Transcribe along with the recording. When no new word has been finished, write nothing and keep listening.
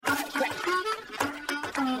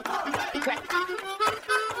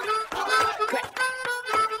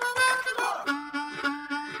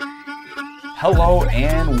Hello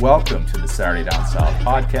and welcome to the Saturday Down South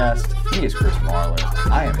podcast. He is Chris Marler.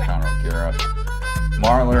 I am Connor O'Gara.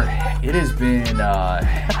 Marler, it has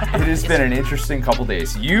been an interesting couple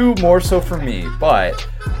days. You more so for me, but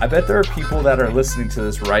I bet there are people that are listening to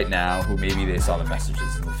this right now who maybe they saw the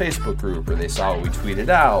messages in the Facebook group or they saw what we tweeted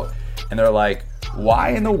out, and they're like, why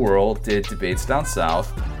in the world did Debates Down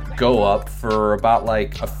South go up for about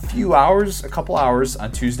like a couple hours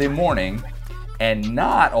on Tuesday morning and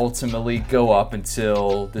not ultimately go up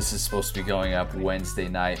until this is supposed to be going up Wednesday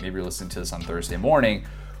night? Maybe you're listening to this on Thursday morning.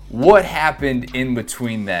 What happened in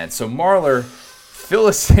between then? So Marler, fill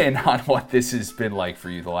us in on what this has been like for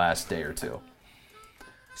you the last day or two.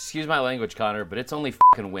 Excuse my language, Connor, but it's only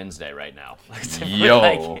fucking Wednesday right now.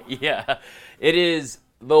 Yo. Yeah. It is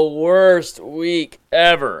the worst week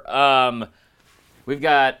ever. We've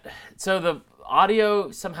got, so the audio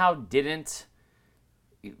somehow didn't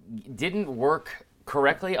work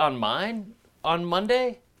correctly on mine on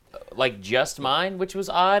Monday, like just mine, which was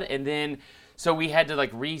odd. And then, so we had to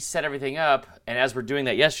like reset everything up. And as we're doing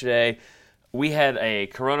that yesterday, we had a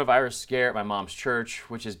coronavirus scare at my mom's church,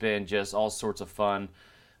 which has been just all sorts of fun.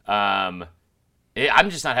 I'm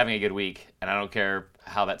just not having a good week, and I don't care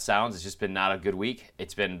how that sounds. It's just been not a good week.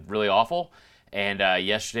 It's been really awful. And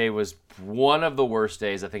yesterday was one of the worst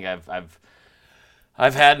days I think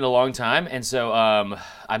I've had in a long time, and so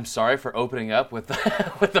I'm sorry for opening up with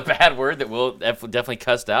with the bad word that we'll definitely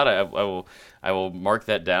cussed out. I will mark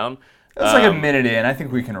that down. That's like a minute in. I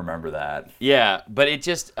think we can remember that. Yeah, but it's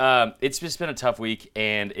just been a tough week,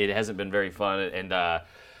 and it hasn't been very fun.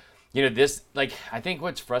 And this, like, I think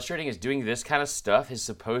what's frustrating is doing this kind of stuff is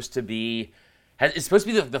supposed to be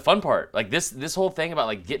the fun part. Like this whole thing about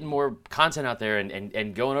like getting more content out there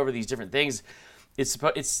and going over these different things.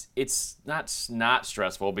 It's not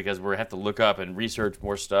stressful because we have to look up and research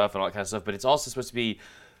more stuff and all that kind of stuff, but it's also supposed to be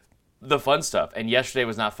the fun stuff. And yesterday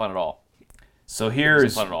was not fun at all. So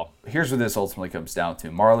here's what this ultimately comes down to.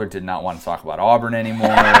 Marler did not want to talk about Auburn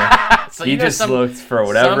anymore. So he just looked for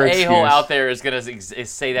whatever excuse. Some a-hole out there is going to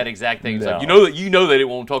say that exact thing. It's No. like, you know that it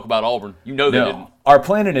won't talk about Auburn. You know they didn't. Our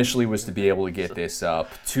plan initially was to be able to get this up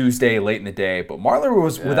Tuesday late in the day, but Marler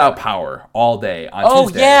was without power all day on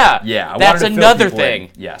Tuesday. Yeah. That's another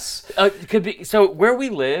thing. Yes. Could be. So where we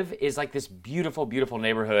live is like this beautiful, beautiful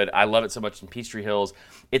neighborhood. I love it so much in Peachtree Hills.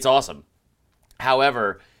 It's awesome.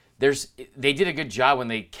 However, they did a good job when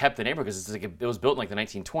they kept the neighborhood because it was built in like the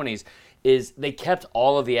 1920s. Is they kept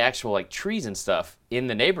all of the actual like trees and stuff in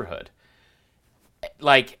the neighborhood.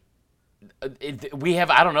 Like we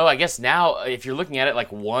have, I don't know. I guess now if you're looking at it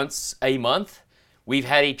like once a month, we've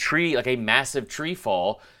had a tree, like a massive tree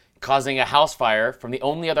fall, causing a house fire from the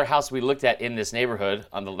only other house we looked at in this neighborhood.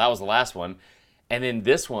 That was the last one, and then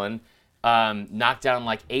this one knocked down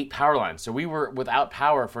like 8 power lines. So we were without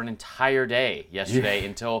power for an entire day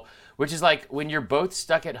yesterday which is like when you're both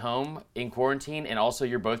stuck at home in quarantine and also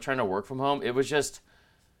you're both trying to work from home. It was just,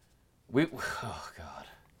 oh God.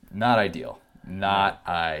 Not ideal.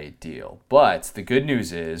 But the good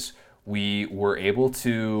news is we were able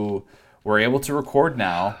to record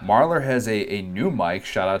now. Marler has a new mic.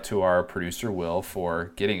 Shout out to our producer Will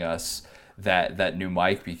for getting us that new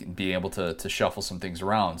mic, being able to shuffle some things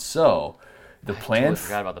around. So the plan. I totally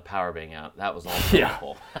forgot about the power being out. That was all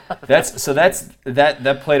beautiful.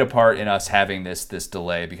 that played a part in us having this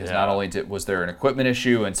delay because not only was there an equipment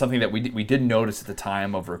issue and something that we didn't notice at the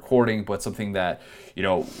time of recording, but something that,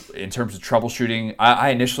 in terms of troubleshooting, I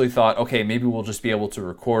initially thought, okay, maybe we'll just be able to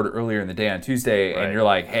record earlier in the day on Tuesday, right. And you're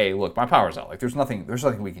like, hey, look, my power's out. Like there's nothing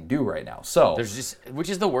we can do right now. So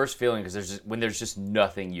which is the worst feeling because when there's just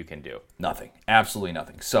nothing you can do. Nothing, absolutely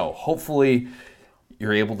nothing. So hopefully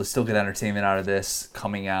you're able to still get entertainment out of this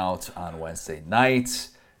coming out on Wednesday night.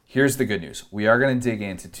 Here's the good news. We are going to dig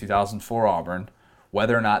into 2004 Auburn,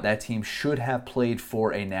 whether or not that team should have played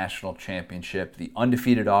for a national championship. The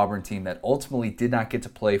undefeated Auburn team that ultimately did not get to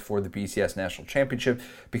play for the BCS national championship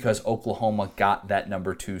because Oklahoma got that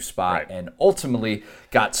number 2 spot and ultimately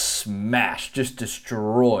got smashed, just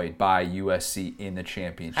destroyed by USC in the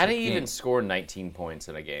championship How do you game. even score 19 points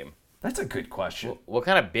in a game? That's a good question. What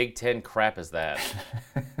kind of Big Ten crap is that?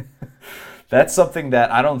 That's something that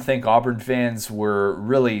I don't think Auburn fans were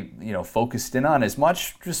really, focused in on as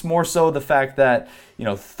much. Just more so the fact that,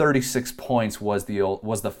 36 points was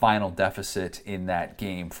the final deficit in that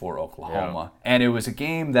game for Oklahoma. Yeah. And it was a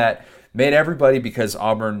game that made everybody, because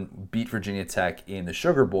Auburn beat Virginia Tech in the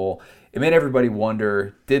Sugar Bowl, it made everybody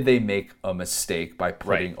wonder, did they make a mistake by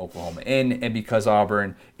putting Oklahoma in? And because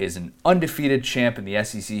Auburn is an undefeated champ in the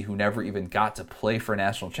SEC who never even got to play for a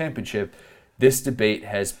national championship, This debate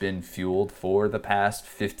has been fueled for the past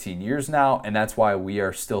 15 years now, and that's why we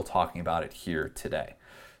are still talking about it here today.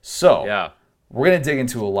 So we're going to dig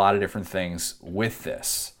into a lot of different things with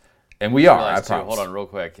this. And we are, I promise. Hold on real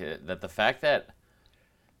quick. That the fact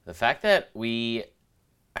that we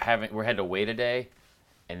had to wait a day,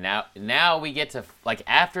 and now we get to, like,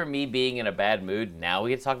 after me being in a bad mood, now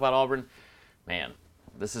we get to talk about Auburn. Man,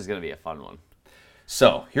 this is going to be a fun one.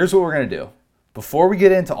 So here's what we're going to do. Before we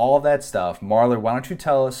get into all of that stuff, Marler, why don't you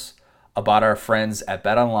tell us about our friends at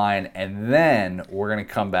BetOnline, and then we're going to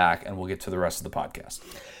come back and we'll get to the rest of the podcast.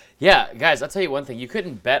 Yeah, guys, I'll tell you one thing. You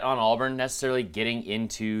couldn't bet on Auburn necessarily getting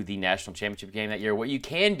into the national championship game that year. What you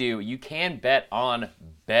can do, you can bet on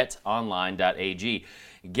betonline.ag.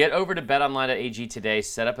 Get over to betonline.ag today,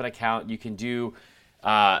 set up an account. You can do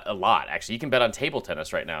a lot, actually. You can bet on table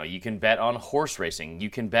tennis right now. You can bet on horse racing. You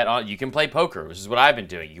can play poker, which is what I've been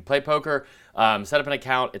doing. You can play poker, set up an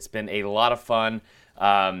account. It's been a lot of fun.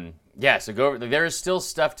 So go over. There is still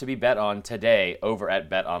stuff to be bet on today over at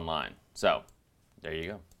BetOnline. So there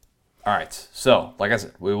you go. All right. So, like I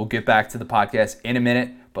said, we will get back to the podcast in a minute,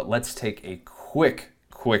 but let's take a quick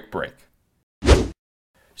break.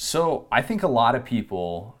 So I think a lot of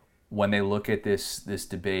people, when they look at this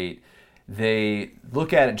debate, they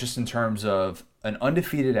look at it just in terms of an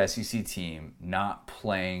undefeated SEC team not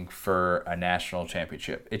playing for a national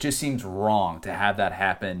championship. It just seems wrong to have that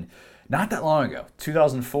happen not that long ago,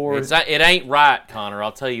 2004. It ain't right, Connor.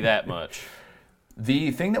 I'll tell you that much.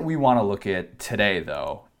 The thing that we want to look at today,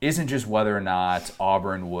 though, isn't just whether or not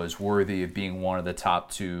Auburn was worthy of being one of the top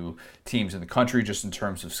two teams in the country, just in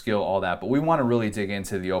terms of skill, all that, but we want to really dig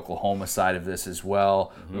into the Oklahoma side of this as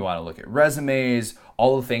well. Mm-hmm. We want to look at resumes,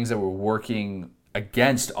 all the things that were working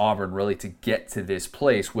against Auburn really to get to this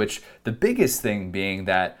place, which the biggest thing being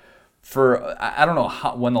that I don't know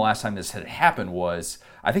when the last time this had happened was.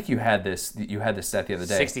 I think you had this stat the other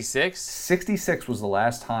day. 66? 66 was the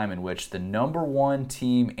last time in which the number one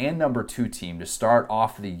team and number two team to start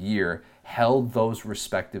off the year held those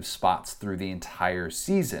respective spots through the entire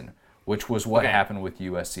season, which was what happened with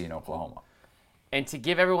USC and Oklahoma. And to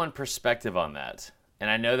give everyone perspective on that, and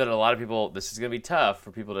I know that a lot of people, this is going to be tough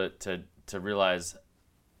for people to realize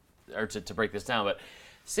or to break this down, but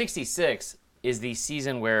 66 is the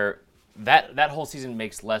season where that whole season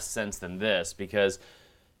makes less sense than this, because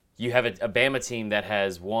you have a Bama team that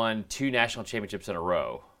has won 2 national championships in a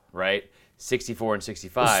row, right? 64 and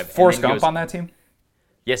 65. Was Forrest Gump on that team?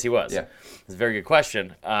 Yes, he was. Yeah. It's a very good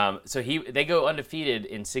question. So they go undefeated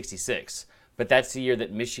in 66, but that's the year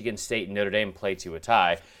that Michigan State and Notre Dame play to a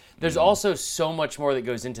tie. There's also so much more that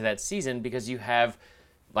goes into that season, because you have,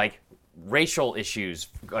 like, racial issues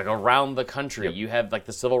like around the country. Yep. You have, like,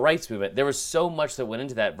 the civil rights movement. There was so much that went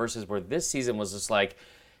into that, versus where this season was just like,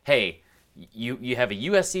 hey, you have a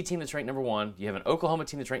USC team that's ranked number 1, you have an Oklahoma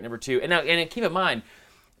team that's ranked number 2, and keep in mind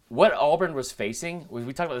what Auburn was facing. We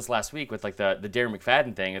talked about this last week with, like, the Darren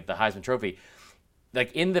McFadden thing at the Heisman Trophy.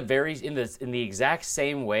 Like, in the exact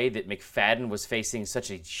same way that McFadden was facing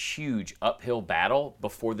such a huge uphill battle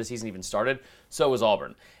before the season even started, so was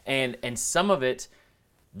Auburn, and some of it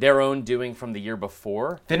their own doing from the year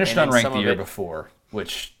before. Finished unranked the year before,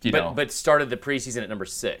 which but started the preseason at number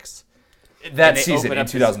 6. That season in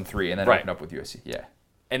 2003, and then opened up with USC. Yeah,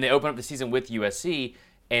 and they open up the season with USC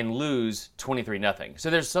and lose 23-0. So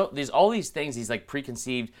there's all these things, these, like,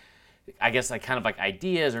 preconceived, I guess, like, kind of like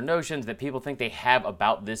ideas or notions that people think they have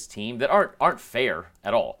about this team that aren't fair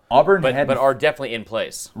at all. But are definitely in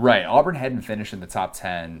place. Right, Auburn hadn't finished in the top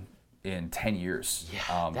 10 in 10 years.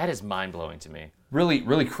 Yeah, that is mind blowing to me. Really,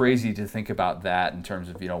 really crazy to think about that in terms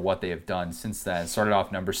of what they have done since then. Started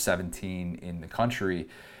off number 17 in the country.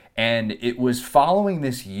 And it was following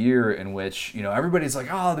this year in which, everybody's like,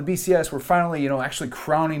 oh, the BCS, we're finally, actually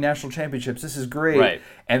crowning national championships. This is great. Right.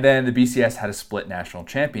 And then the BCS had a split national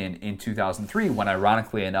champion in 2003 when,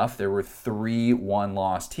 ironically enough, there were 3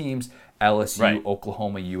 one-loss teams, LSU,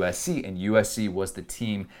 Oklahoma, USC. And USC was the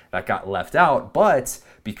team that got left out. But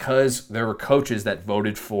because there were coaches that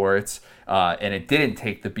voted for it, and it didn't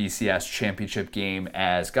take the BCS championship game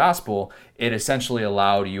as gospel, it essentially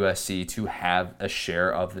allowed USC to have a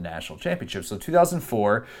share of the national championship. So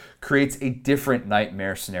 2004 creates a different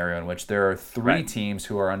nightmare scenario in which there are 3 teams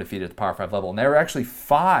who are undefeated at the Power 5 level. And there are actually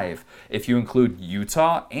 5 if you include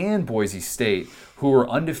Utah and Boise State, who were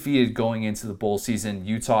undefeated going into the bowl season.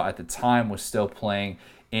 Utah at the time was still playing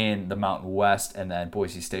in the Mountain West, and then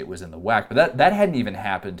Boise State was in the WAC. But that hadn't even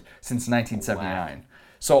happened since 1979. Wow.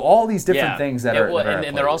 So all these different things that are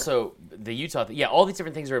and they're also the Utah. All these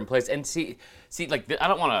different things are in place. And see, like, I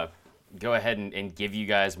don't want to go ahead and give you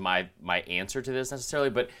guys my answer to this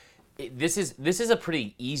necessarily, but this is a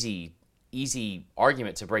pretty easy easy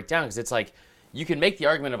argument to break down because it's like you can make the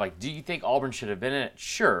argument of like, do you think Auburn should have been in it?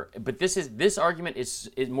 Sure, but this argument is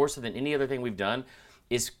more so than any other thing we've done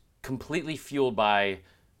is completely fueled by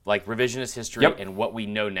like revisionist history and what we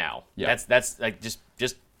know now. That's like just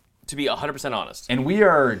to be 100% honest. And we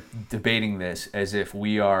are debating this as if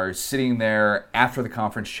we are sitting there after the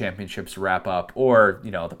conference championships wrap up, or,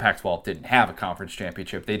 the Pac-12 didn't have a conference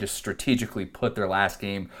championship. They just strategically put their last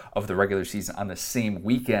game of the regular season on the same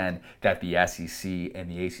weekend that the SEC and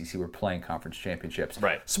the ACC were playing conference championships.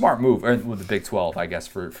 Right. Smart move, or with the Big 12, I guess,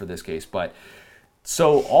 for this case. But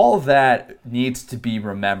so all of that needs to be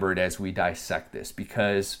remembered as we dissect this,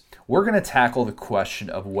 because we're going to tackle the question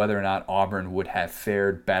of whether or not Auburn would have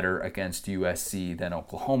fared better against USC than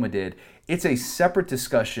Oklahoma did. It's a separate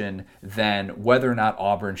discussion than whether or not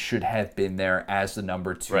Auburn should have been there as the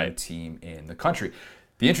number 2 team in the country.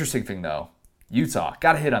 The interesting thing, though, Utah,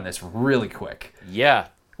 got to hit on this really quick. Yeah.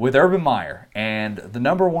 With Urban Meyer and the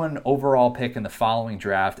number 1 overall pick in the following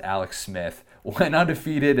draft, Alex Smith, went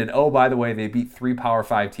undefeated, and by the way, they beat 3 Power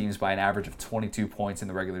 5 teams by an average of 22 points in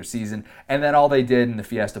the regular season, and then all they did in the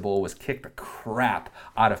Fiesta Bowl was kick the crap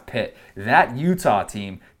out of Pitt. That Utah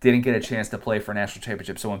team didn't get a chance to play for a national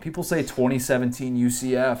championship. So when people say 2017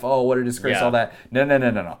 UCF, what a disgrace, all that,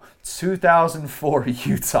 no. 2004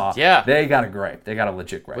 Utah, they got a gripe. They got a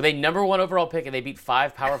legit gripe. Were they number 1 overall pick and they beat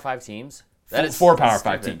 5 Power 5 teams? That is 4 Power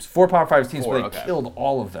 5 teams. 4 Power 5 teams, but they killed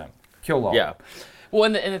all of them. Well,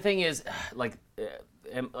 and the thing is, like,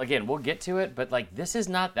 again, we'll get to it, but like, this is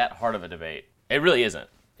not that hard of a debate. It really isn't.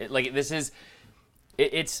 It's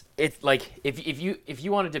like if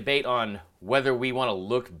you want to debate on whether we want to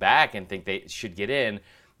look back and think they should get in,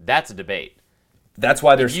 that's a debate. That's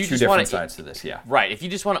why there's 2 different sides to this. Yeah. Right. If you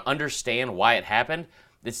just want to understand why it happened,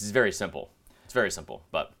 this is very simple. It's very simple.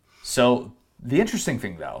 But so the interesting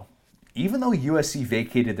thing, though, even though USC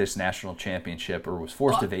vacated this national championship or was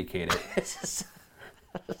forced to vacate it.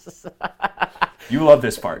 You love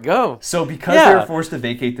this part. Go. So because they were forced to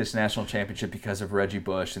vacate this national championship because of Reggie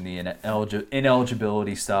Bush and the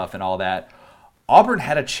ineligibility stuff and all that, Auburn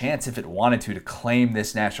had a chance if it wanted to claim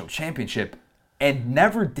this national championship and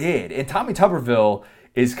never did. And Tommy Tuberville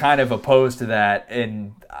is kind of opposed to that.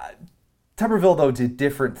 And Tuberville, though, did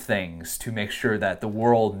different things to make sure that the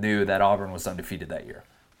world knew that Auburn was undefeated that year.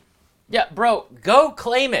 Yeah, bro, go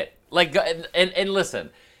claim it. Like, and listen,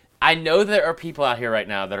 I know there are people out here right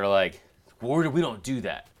now that are like, we don't do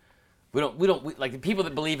that. We don't like the people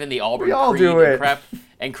that believe in the Auburn creed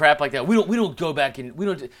and crap like that. We don't go back and we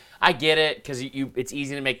don't. I get it because it's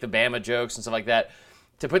easy to make the Bama jokes and stuff like that.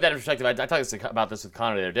 To put that in perspective, I talked about this with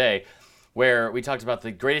Connor the other day, where we talked about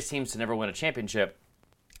the greatest teams to never win a championship,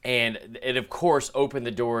 and it of course opened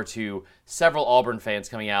the door to several Auburn fans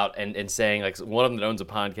coming out and saying, like, one of them that owns a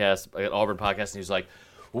podcast, an Auburn podcast, and he was like,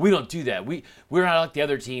 well, we don't do that. We're not like the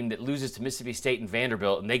other team that loses to Mississippi State and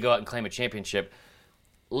Vanderbilt, and they go out and claim a championship.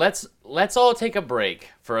 Let's all take a break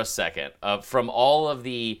for a second from all of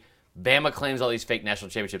the Bama claims all these fake national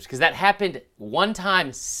championships, because that happened one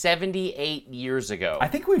time 78 years ago. I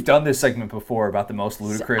think we've done this segment before about the most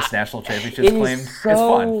ludicrous national championships claimed. It's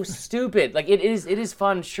so stupid. Like, it is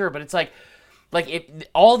fun, sure, but it's like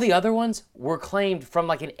all the other ones were claimed from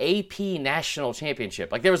like an AP national championship.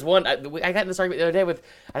 Like, there was one, I got in this argument the other day with,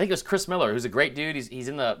 I think it was Chris Miller, who's a great dude. He's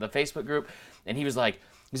in the Facebook group, and he was like,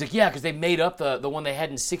 yeah, because they made up the one they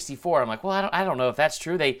had in '64. I'm like, well, I don't know if that's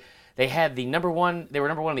true. They had the number one. They were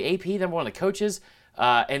number one in the AP, number one in the coaches,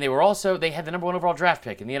 and they had the number 1 overall draft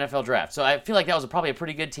pick in the NFL draft. So I feel like that was probably a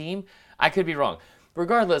pretty good team. I could be wrong.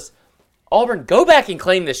 Regardless, Auburn, go back and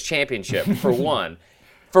claim this championship for one.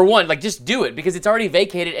 For one, like, just do it, because it's already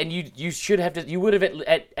vacated, and you would have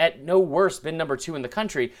at no worst been number 2 in the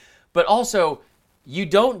country. But also, you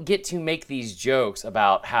don't get to make these jokes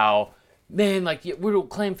about how, man, like, we don't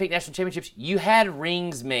claim fake national championships. You had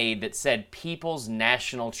rings made that said People's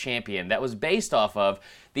National Champion. That was based off of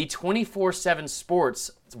the 24/7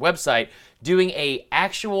 Sports website doing a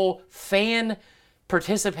actual fan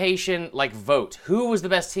participation, like, vote. Who was the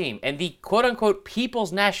best team? And the quote-unquote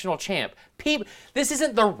People's National Champ. This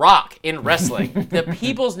isn't The Rock in wrestling. The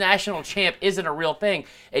People's National Champ isn't a real thing.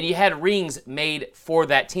 And you had rings made for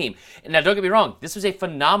that team. And now, don't get me wrong. This was a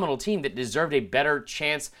phenomenal team that deserved a better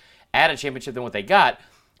chance at a championship than what they got.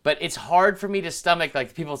 But it's hard for me to stomach,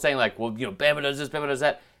 like, people saying, like, well, Bama does this, Bama does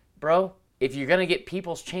that. Bro, if you're going to get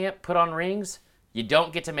People's Champ put on rings, you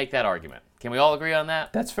don't get to make that argument. Can we all agree on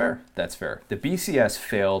that? That's fair. The BCS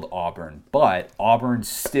failed Auburn, but Auburn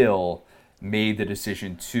still made the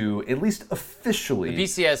decision to, at least officially... The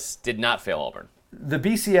BCS did not fail Auburn. The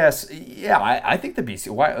BCS, I think the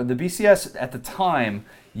BCS at the time,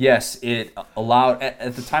 yes, it allowed.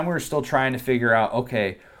 At the time, we were still trying to figure out,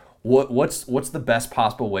 okay, what's the best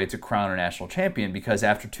possible way to crown a national champion? Because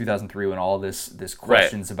after 2003, when all this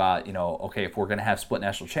questions about, okay, if we're going to have split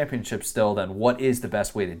national championships still, then what is the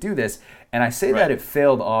best way to do this? And I say that it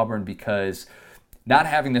failed Auburn because not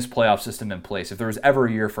having this playoff system in place, if there was ever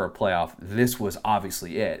a year for a playoff, this was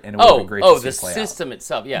obviously it, and it would have been great to see the it play system out.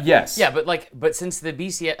 itself, yeah, yes, yeah, but since the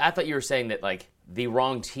BCS, I thought you were saying that like the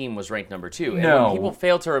wrong team was ranked number 2. And no, what people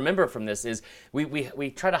fail to remember from this is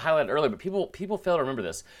we try to highlight it earlier, but people fail to remember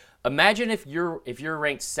this. Imagine if you're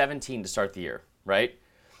ranked 17 to start the year, right?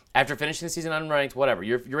 After finishing the season unranked, whatever,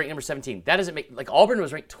 you're ranked number 17. That doesn't make, like, Auburn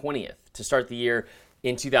was ranked 20th to start the year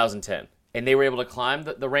in 2010. And they were able to climb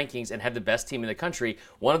the rankings and have the best team in the country,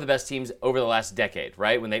 one of the best teams over the last decade,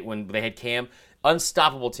 right? When they had Cam,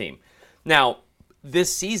 unstoppable team. Now,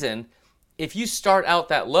 this season, if you start out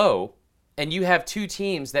that low and you have 2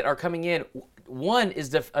 teams that are coming in, one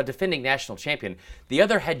is a defending national champion. The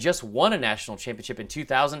other had just won a national championship in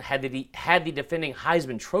 2000, had the defending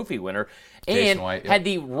Heisman Trophy winner, and White, had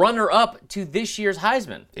the runner-up to this year's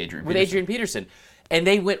Heisman Adrian Peterson. And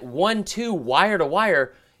they went 1-2 wire to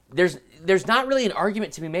wire. There's not really an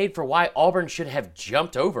argument to be made for why Auburn should have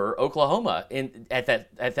jumped over Oklahoma at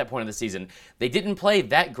that point of the season. They didn't play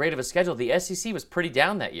that great of a schedule. The SEC was pretty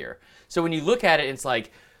down that year. So when you look at it, it's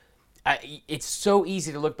like it's so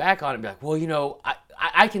easy to look back on it and be like, well,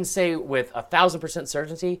 I can say with 1,000%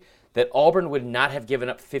 certainty that Auburn would not have given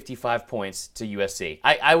up 55 points to USC.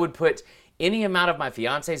 I would put any amount of my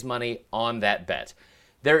fiance's money on that bet.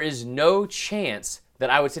 There is no chance that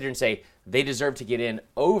I would sit here and say they deserve to get in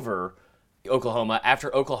over Oklahoma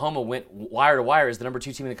after Oklahoma went wire to wire as the number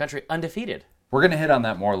 2 team in the country, undefeated. We're going to hit on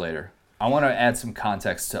that more later. I want to add some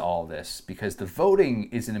context to all this because the voting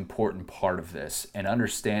is an important part of this, and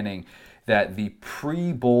understanding that the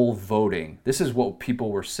pre-bowl voting, this is what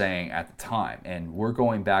people were saying at the time, and we're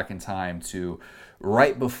going back in time to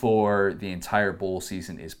right before the entire bowl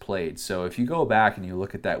season is played. So if you go back and you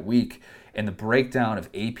look at that week and the breakdown of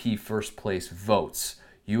AP first place votes,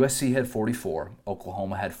 USC had 44,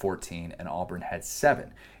 Oklahoma had 14, and Auburn had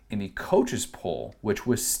 7. In the coaches poll, which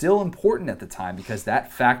was still important at the time because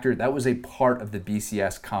that was a part of the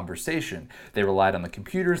BCS conversation. They relied on the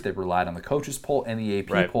computers, they relied on the coaches poll and the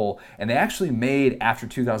AP poll, and they actually made, after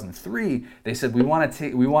 2003, they said we want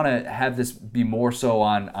to have this be more so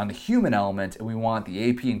on the human element, and we want the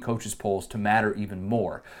AP and coaches polls to matter even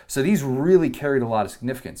more. So these really carried a lot of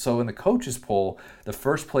significance. So in the coaches poll, the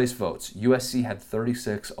first place votes, USC had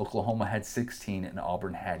 36, Oklahoma had 16, and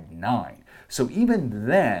Auburn had 9. So even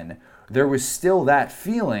then, there was still that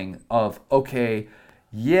feeling of, okay,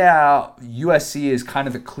 yeah, USC is kind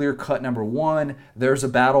of the clear-cut number 1. There's a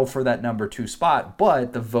battle for that number 2 spot,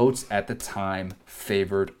 but the votes at the time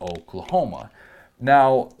favored Oklahoma.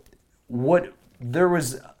 Now,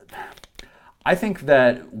 I think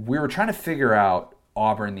that we were trying to figure out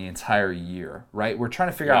Auburn the entire year, right? We're trying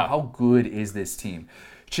to figure out how good is this team.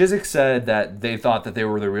 Chiswick said that they thought that they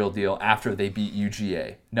were the real deal after they beat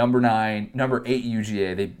UGA. Number 8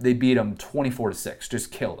 UGA, they beat them 24-6,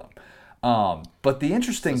 just killed them. But the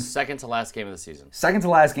interesting... second to last game of the season. Second to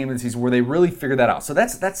last game of the season where they really figured that out. So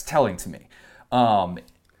that's telling to me.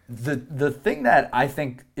 The thing that I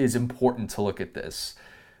think is important to look at this,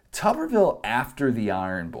 Tuberville after the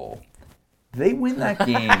Iron Bowl, they win that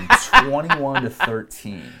game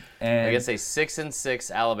 21-13. And I guess a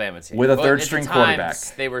 6-6 Alabama team with a third-string quarterback.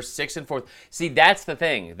 They were 6-4. See, that's the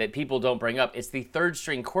thing that people don't bring up. It's the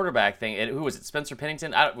third-string quarterback thing. And who was it? Spencer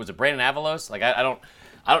Pennington? Was it Brandon Avalos? Like I don't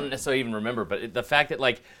necessarily even remember. But the fact that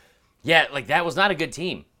that was not a good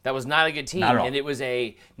team. That was not a good team. Not at all. And it was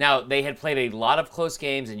now they had played a lot of close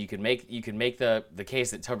games, and you could make the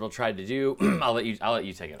case that Tuberville tried to do. I'll let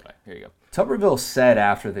you take it away. Here you go. Tuberville said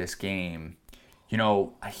after this game,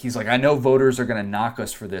 he's like, I know voters are going to knock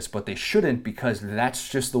us for this, but they shouldn't because that's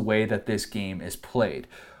just the way that this game is played.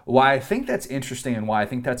 Why I think that's interesting and why I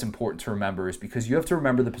think that's important to remember is because you have to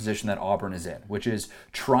remember the position that Auburn is in, which is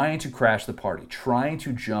trying to crash the party, trying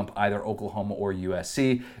to jump either Oklahoma or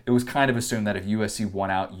USC. It was kind of assumed that if USC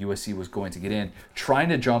won out, USC was going to get in. Trying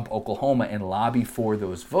to jump Oklahoma and lobby for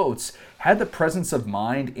those votes, had the presence of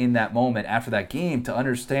mind in that moment after that game to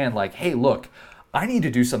understand, like, hey, look, I need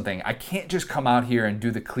to do something. I can't just come out here and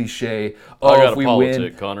do the cliche, if we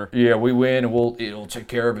win, Connor. Yeah, we win and it'll take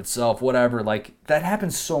care of itself, whatever. Like, that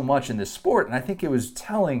happens so much in this sport, and I think it was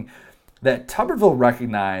telling that Tuberville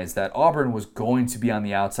recognized that Auburn was going to be on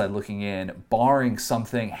the outside looking in, barring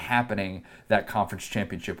something happening that conference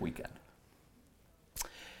championship weekend.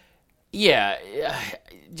 Yeah,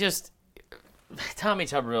 just Tommy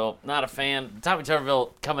Tuberville, not a fan. Tommy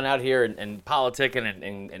Tuberville coming out here and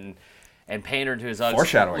politicking and pandering to his audience.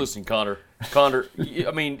 Foreshadowing. Listen, Connor,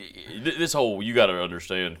 I mean, this whole, you got to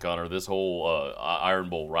understand, Connor, this whole Iron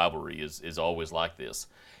Bowl rivalry is always like this.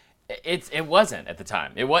 It wasn't at the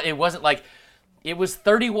time. It wasn't like, it was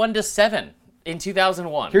 31-7 in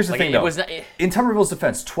 2001. Here's the thing, though. In Tuberville's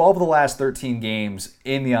defense, 12 of the last 13 games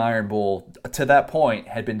in the Iron Bowl, to that point,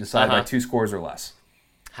 had been decided by 2 scores or less.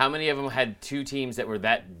 How many of them had 2 teams that were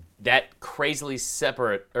that crazily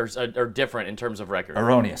separate or different in terms of record?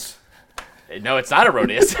 Erroneous. No, it's not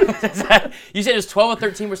erroneous. You said it was 12 of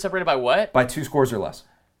 13 were separated by what? By 2 scores or less.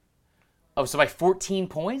 Oh, so by 14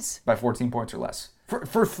 points? By 14 points or less.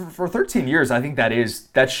 For 13 years, I think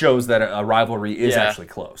that shows that a rivalry is actually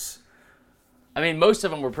close. I mean, most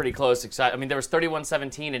of them were pretty close. I mean, there was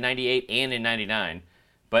 31-17 in 98 and in 99.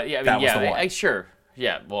 But yeah, I mean, that was the one. Sure.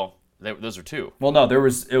 Yeah, well, those are 2. Well, no, it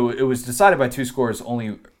was decided by 2 scores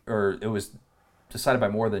only, or it was decided by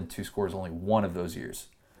more than 2 scores only one of those years.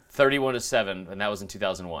 31-7, and that was in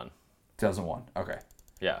 2001. 2001. Okay.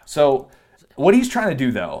 Yeah. So what he's trying to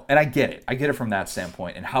do, though, and I get it from that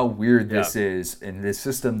standpoint, and how weird this is, and this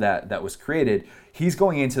system that was created. He's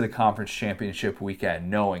going into the conference championship weekend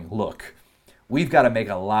knowing, look, we've got to make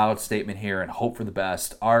a loud statement here and hope for the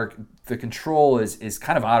best. The control is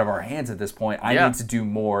kind of out of our hands at this point. I need to do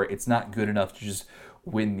more. It's not good enough to just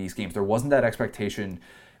win these games. There wasn't that expectation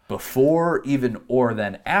before, even, or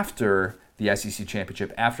then after the SEC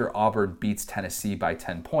championship, after Auburn beats Tennessee by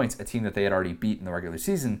 10 points, a team that they had already beat in the regular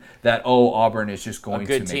season, that, Auburn is just going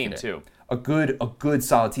to make it. A good team, too. A good,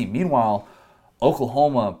 solid team. Meanwhile,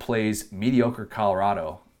 Oklahoma plays mediocre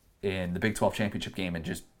Colorado in the Big 12 championship game and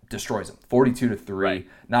just destroys them, 42-3. Right.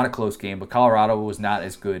 Not a close game, but Colorado was not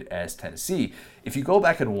as good as Tennessee. If you go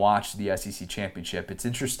back and watch the SEC championship, it's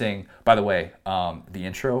interesting. By the way, the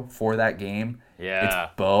intro for that game, it's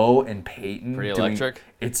Bo and Peyton. Pretty electric.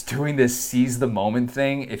 It's doing this seize the moment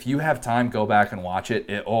thing. If you have time, go back and watch it.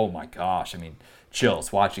 Oh my gosh, I mean,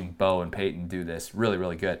 chills watching Bo and Peyton do this. Really,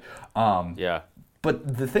 really good.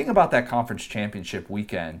 But the thing about that conference championship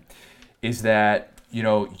weekend is that,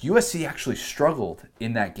 USC actually struggled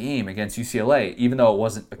in that game against UCLA, even though it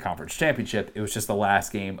wasn't a conference championship. It was just the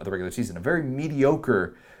last game of the regular season. A very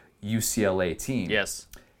mediocre UCLA team. Yes.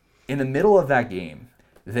 In the middle of that game,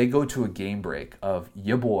 they go to a game break of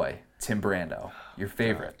your boy, Tim Brando, your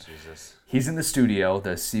favorite. Oh, Jesus. He's in the studio,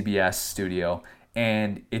 the CBS studio,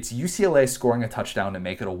 and it's UCLA scoring a touchdown to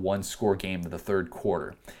make it a 1-score game in the third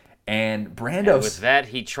quarter. And Brando... And with that,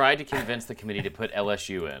 he tried to convince the committee to put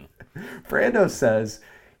LSU in. Brando says,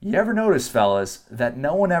 you ever notice, fellas, that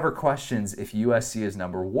no one ever questions if USC is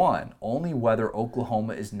number 1, only whether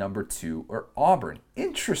Oklahoma is number 2 or Auburn.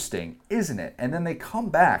 Interesting, isn't it? And then they come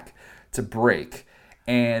back to break,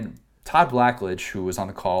 and Todd Blackledge, who was on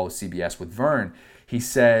the call with CBS with Vern, he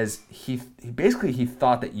says he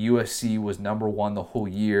thought that USC was number 1 the whole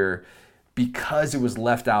year because it was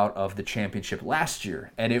left out of the championship last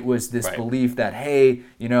year. And it was this belief that, hey,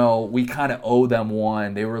 we kind of owe them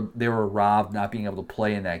one. They were robbed not being able to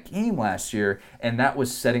play in that game last year. And that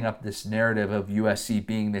was setting up this narrative of USC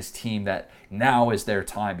being this team that now is their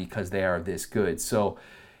time because they are this good. So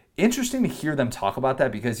interesting to hear them talk about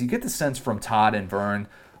that, because you get the sense from Todd and Vern,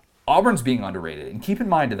 Auburn's being underrated. And keep in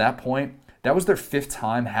mind, at that point, that was their 5th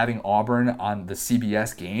time having Auburn on the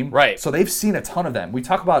CBS game. Right. So they've seen a ton of them. We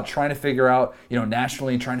talk about trying to figure out,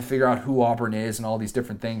 nationally, trying to figure out who Auburn is and all these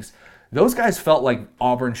different things. Those guys felt like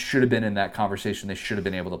Auburn should have been in that conversation. They should have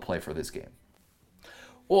been able to play for this game.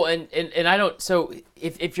 Well, and I don't. So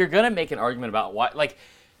if you're gonna make an argument about why, like,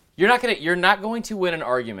 you're not going to win an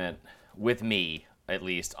argument with me, at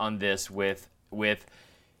least on this, with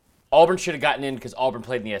Auburn should have gotten in because Auburn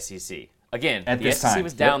played in the SEC. Again, the SEC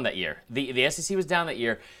was down that year. The SEC was down that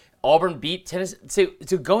year. Auburn beat Tennessee.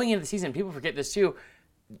 So going into the season, people forget this too,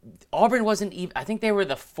 Auburn wasn't even, I think they were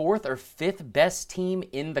the 4th or 5th best team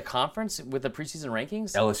in the conference with the preseason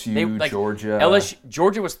rankings. LSU, Georgia.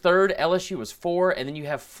 Georgia was 3rd, LSU was 4, and then you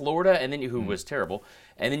have Florida, and then who was terrible,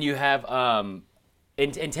 and then you have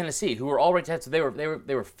in Tennessee, who were all ranked ahead, so they were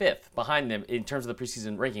 5th behind them in terms of the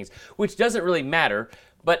preseason rankings, which doesn't really matter.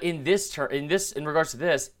 But in regards to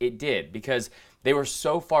this, it did, because they were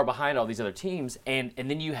so far behind all these other teams, and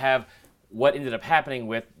then you have what ended up happening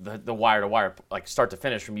with the wire-to-wire, like start to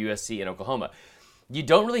finish from USC and Oklahoma. You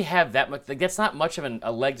don't really have that much. Like, that's not much of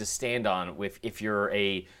a leg to stand on if you're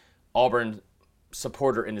a Auburn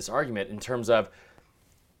supporter in this argument, in terms of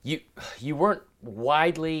you weren't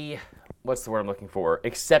widely, what's the word I'm looking for,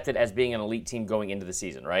 accepted as being an elite team going into the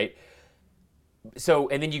season, right? So,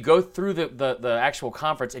 and then you go through the actual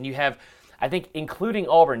conference, and you have, I think including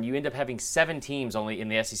Auburn, you end up having 7 teams only in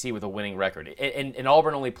the SEC with a winning record. And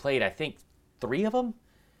Auburn only played, I think, 3 of them?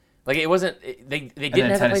 Like, it wasn't – they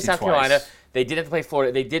didn't have to play South Carolina. They did have to play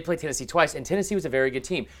Florida. They did play Tennessee twice, and Tennessee was a very good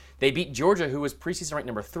team. They beat Georgia, who was preseason ranked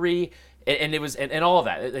number 3, and it was and all of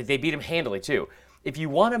that. They beat them handily, too. If you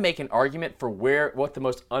want to make an argument for what the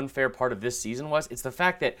most unfair part of this season was, it's the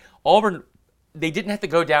fact that Auburn – they didn't have to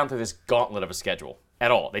go down through this gauntlet of a schedule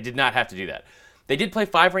at all. They did not have to do that. They did play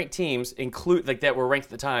 5 ranked teams, that were ranked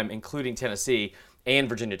at the time, including Tennessee and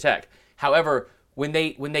Virginia Tech. However, when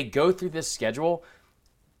they go through this schedule,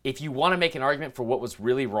 if you want to make an argument for what was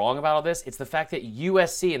really wrong about all this, it's the fact that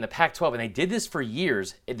USC and the Pac-12, and they did this for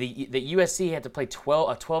years, that USC had to play a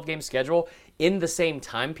 12-game schedule in the same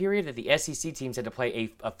time period that the SEC teams had to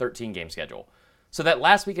play a 13-game schedule. So that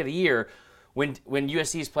last week of the year, when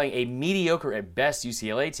USC is playing a mediocre at best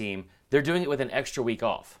UCLA team, they're doing it with an extra week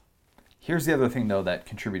off. Here's the other thing, though, that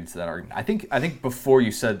contributed to that argument. I think before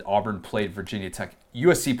you said Auburn played Virginia Tech,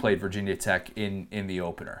 USC played Virginia Tech in the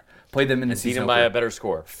opener. Played them in the season beat them by a better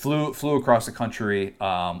score. Flew across the country.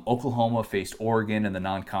 Oklahoma faced Oregon in the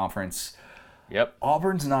non-conference. Yep.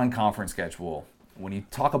 Auburn's non-conference schedule, when you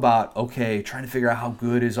talk about, trying to figure out how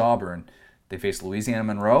good is Auburn, they faced Louisiana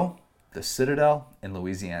Monroe, the Citadel, and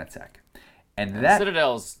Louisiana Tech. And that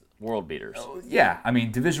Citadel's world beaters. Yeah, I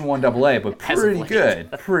mean Division I AA, but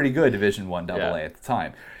pretty good Division I AA at the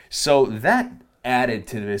time. So that added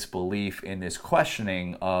to this belief in this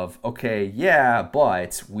questioning of,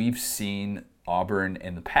 but we've seen Auburn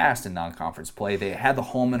in the past in non-conference play. They had the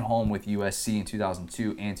home and home with USC in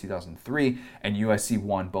 2002 and 2003, and USC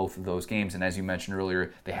won both of those games. And as you mentioned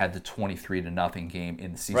earlier, they had the 23-0 game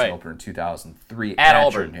in the season opener in 2003 at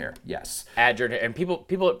Auburn. Jordan-Hare. Yes, at Jordan-Hare. And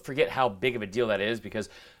people forget how big of a deal that is because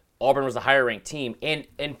Auburn was a higher ranked team, and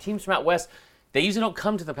teams from out west, they usually don't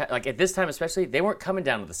come to at this time especially, they weren't coming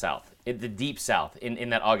down to the South, the deep South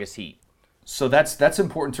in that August heat. So that's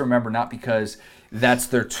important to remember, not because that's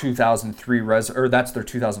their 2003 or that's their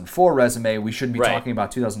 2004 resume. We shouldn't be talking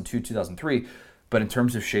about 2002, 2003, but in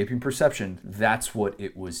terms of shaping perception, that's what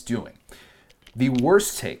it was doing. The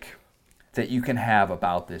worst take that you can have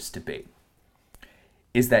about this debate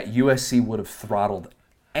is that USC would have throttled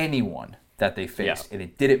anyone that they faced, and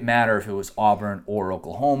it didn't matter if it was Auburn or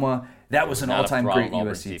Oklahoma. That was an all-time great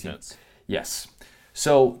USC team. Yes.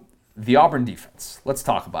 So the Auburn defense, let's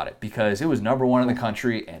talk about it, because it was number 1 in the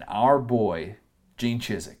country, and our boy, Gene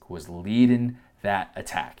Chizik, was leading that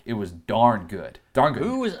attack. It was darn good. Darn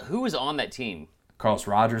good. Who was on that team? Carlos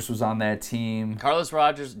Rogers was on that team. Carlos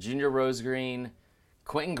Rogers, Junior Rose Green,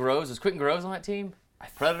 Quentin Groves. Was Quentin Groves on that team?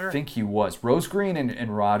 Predator? I think he was. Rose Green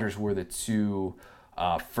and Rogers were the 2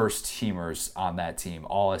 first teamers on that team,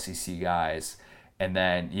 all SEC guys. And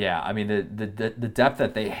then, the depth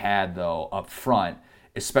that they had, though, up front,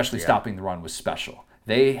 especially stopping the run, was special.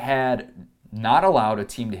 They had not allowed a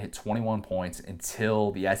team to hit 21 points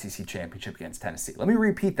until the SEC championship against Tennessee. Let me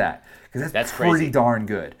repeat that, because that's pretty crazy. Darn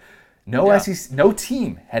good. No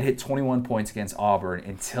team had hit 21 points against Auburn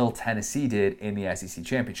until Tennessee did in the SEC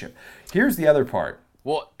championship. Here's the other part.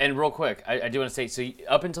 Well, and real quick, I do want to say, so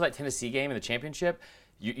up until that Tennessee game in the championship,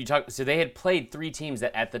 so they had played 3 teams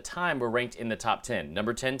that at the time were ranked in the top 10.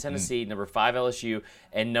 Number 10, Tennessee, number 5, LSU,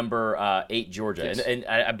 and number 8, Georgia. Yes. And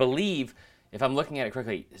I believe, if I'm looking at it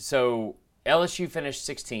correctly, so LSU finished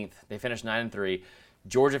 16th. They finished 9-3.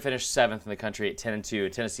 Georgia finished 7th in the country at 10-2,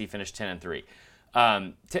 and Tennessee finished 10-3.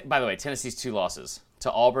 By the way, Tennessee's 2 losses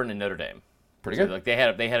to Auburn and Notre Dame. Pretty good. Like they had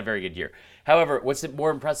a very good year. However, what's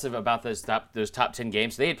more impressive about those top 10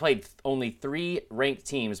 games? They had played only 3 ranked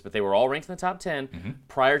teams, but they were all ranked in the top 10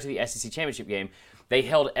 prior to the SEC championship game. They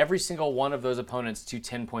held every single one of those opponents to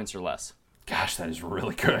 10 points or less. Gosh, that is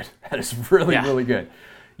really good. That is really good.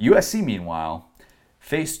 USC, meanwhile,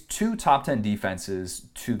 faced 2 top 10 defenses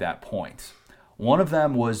to that point. One of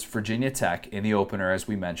them was Virginia Tech in the opener, as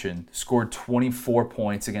we mentioned, scored 24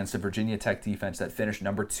 points against a Virginia Tech defense that finished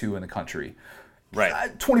number 2 in the country.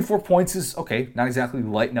 Right. 24 points is, not exactly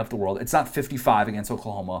lighting up the world. It's not 55 against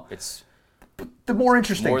Oklahoma. But the more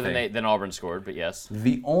interesting more thing, than Auburn scored, but yes.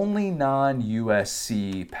 The only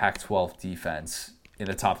non-USC Pac-12 defense in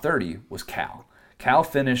the top 30 was Cal. Cal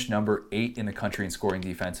finished number 8 in the country in scoring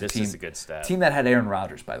defense. This is a good stat. Team that had Aaron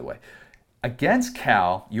Rodgers, by the way. Against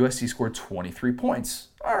Cal, USC scored 23 points.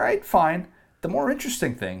 All right, fine. The more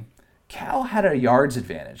interesting thing, Cal had a yards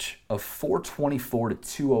advantage of 424 to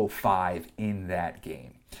 205 in that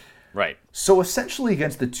game. Right. So essentially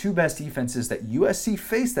against the 2 best defenses that USC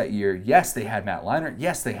faced that year, yes, they had Matt Leinart,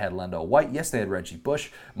 yes, they had Lendo White, yes, they had Reggie Bush,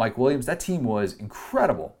 Mike Williams. That team was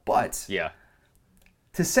incredible. But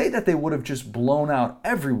to say that they would have just blown out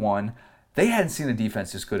everyone, they hadn't seen a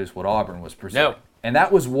defense as good as what Auburn was presenting. No. And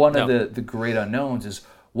that was one of the great unknowns is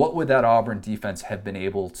what would that Auburn defense have been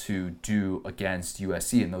able to do against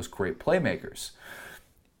USC and those great playmakers?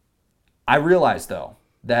 I realize, though,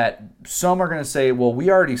 that some are going to say, well, we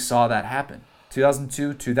already saw that happen.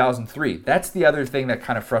 2002, 2003. That's the other thing that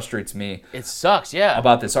kind of frustrates me. It sucks, yeah.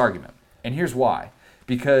 About this argument. And here's why.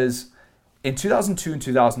 Because in 2002 and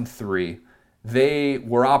 2003, they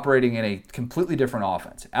were operating in a completely different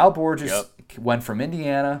offense. Al Borges went from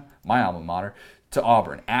Indiana, my alma mater, to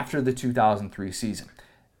Auburn after the 2003 season.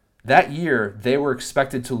 That year, they were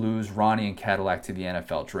expected to lose Ronnie and Cadillac to the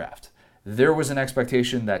NFL draft. There was an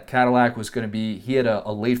expectation that Cadillac was going to be, he had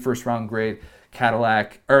a late first round grade,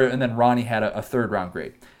 and then Ronnie had a third round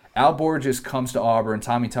grade. Al Borges comes to Auburn,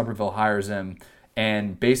 Tommy Tuberville hires him,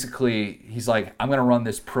 and basically he's like, I'm going to run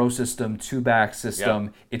this pro system, two-back system.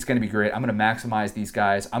 Yep. It's going to be great. I'm going to maximize these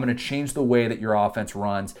guys. I'm going to change the way that your offense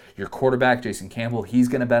runs. Your quarterback, Jason Campbell, he's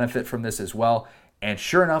going to benefit from this as well. And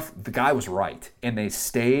sure enough, the guy was right. And they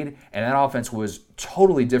stayed, and that offense was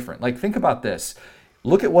totally different. Like, think about this.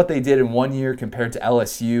 Look at what they did in 1 year compared to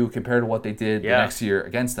LSU, compared to what they did the next year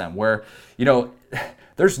against them, where,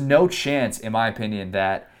 there's no chance, in my opinion,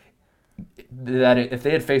 that if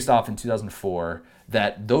they had faced off in 2004,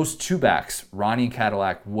 that those two backs, Ronnie and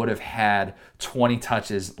Cadillac, would have had 20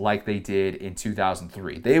 touches like they did in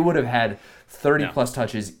 2003. They would have had 30-plus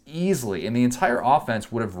touches easily, and the entire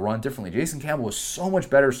offense would have run differently. Jason Campbell was so much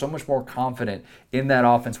better, so much more confident in that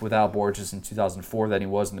offense without Borges in 2004 than he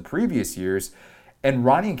was in the previous years. And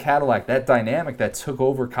Ronnie and Cadillac, that dynamic that took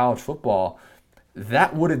over college football,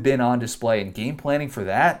 that would have been on display, and game planning for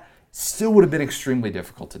that still would have been extremely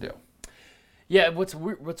difficult to do. Yeah, what's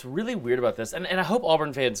really weird about this, and I hope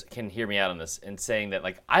Auburn fans can hear me out on this in saying that,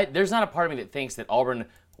 like, there's not a part of me that thinks that Auburn,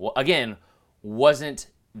 again, wasn't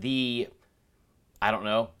the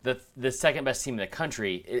second best team in the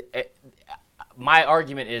country. My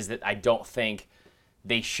argument is that I don't think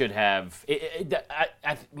they should have.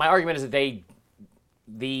 My argument is that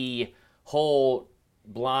the whole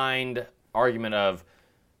blind argument of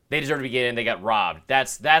they deserve to be in, they got robbed.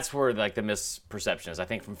 That's where like the misperception is. I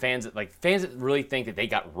think from fans that really think that they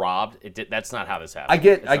got robbed. That's not how this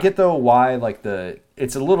happened. I get though why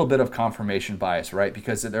it's a little bit of confirmation bias, right?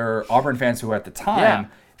 Because there are Auburn fans who at the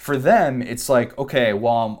time, for them it's like, okay,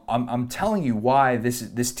 well I'm telling you why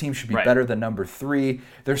this team should be better than number 3.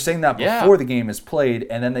 They're saying that before the game is played,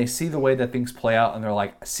 and then they see the way that things play out, and they're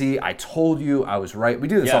like, see, I told you, I was right. We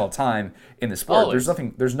do this all the time in the sport. Always.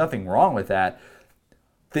 There's nothing wrong with that.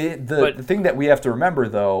 The thing that we have to remember,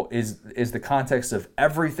 though, is the context of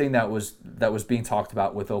everything that was being talked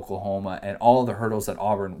about with Oklahoma and all of the hurdles that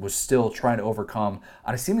Auburn was still trying to overcome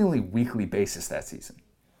on a seemingly weekly basis that season.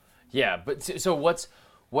 Yeah, but so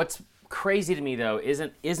what's crazy to me though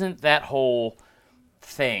isn't that whole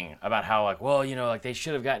thing about how they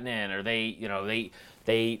should have gotten in, or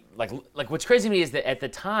they what's crazy to me is that at the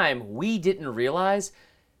time we didn't realize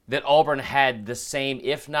that Auburn had the same,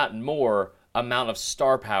 if not more, amount of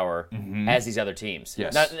star power as these other teams.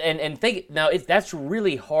 Yes. That's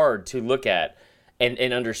really hard to look at and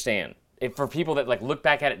understand. For people that look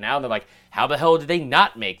back at it now, they're like, how the hell did they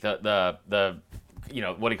not make the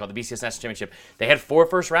BCS National Championship? They had 4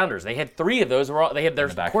 first-rounders. They had 3 of those. They had their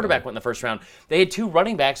quarterback went in the first round. They had 2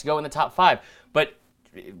 running backs go in the top 5. But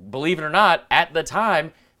believe it or not, at the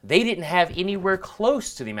time, they didn't have anywhere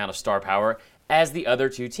close to the amount of star power as the other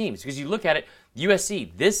 2 teams. Because you look at it, USC,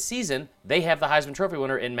 this season, they have the Heisman Trophy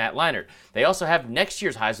winner in Matt Leinart. They also have next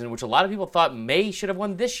year's Heisman, which a lot of people thought should have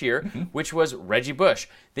won this year, which was Reggie Bush.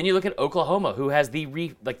 Then you look at Oklahoma, who has the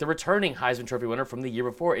returning Heisman Trophy winner from the year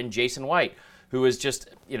before in Jason White, who is just,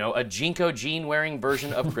 a Jinko jean-wearing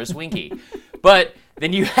version of Chris Winkie. But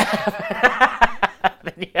then you have...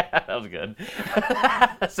 that was good.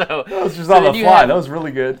 That was just on the fly. That was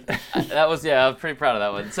really good. I was pretty proud of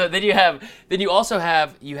that one. So then you also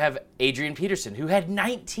have Adrian Peterson, who had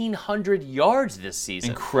 1,900 yards this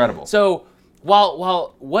season. Incredible. So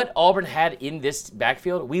while what Auburn had in this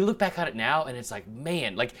backfield, we look back on it now and it's like,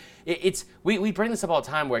 man, we bring this up all the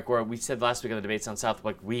time, where we said last week on the Debates Down South,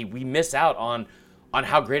 we miss out on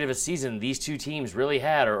how great of a season these 2 teams really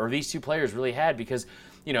had, or these 2 players really had, because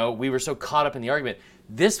we were so caught up in the argument.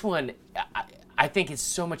 This one, I think it's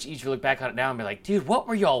so much easier to look back on it now and be like, dude, what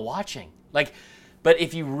were y'all watching? But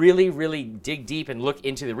if you really, really dig deep and look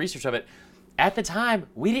into the research of it, at the time,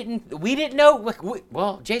 we didn't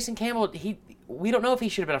know. Jason Campbell, we don't know if he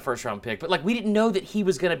should have been a first-round pick, but we didn't know that he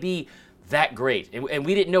was going to be that great, and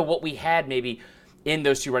we didn't know what we had maybe in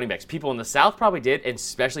those 2 running backs. People in the South probably did, and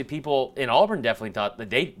especially people in Auburn definitely thought that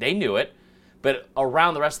they knew it. But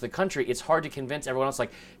around the rest of the country, it's hard to convince everyone else,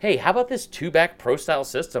 like, hey, how about this two-back pro-style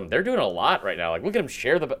system? They're doing a lot right now. Like, look at them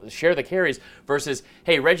share the carries versus,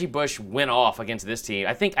 hey, Reggie Bush went off against this team.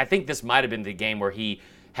 I think this might have been the game where he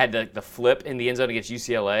had the flip in the end zone against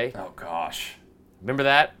UCLA. Oh, gosh. Remember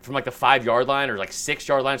that? From like the 5-yard line or like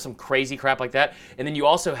 6-yard line, some crazy crap like that. And then you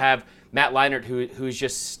also have Matt Leinart, who's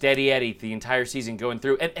just steady Eddie the entire season going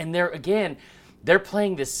through. And they're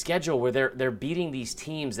playing this schedule where they're beating these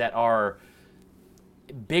teams that are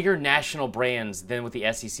bigger national brands than what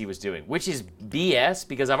the SEC was doing, which is BS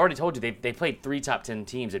because I've already told you they played 3 top 10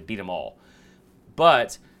 teams and beat them all.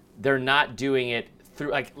 But they're not doing it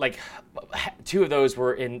through like 2 of those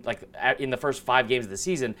were in the first 5 games of the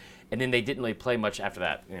season, and then they didn't really play much after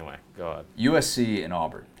that. Anyway, go ahead. USC and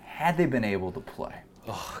Auburn, had they been able to play,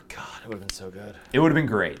 oh God, it would have been so good. It would have been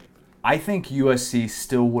great. I think USC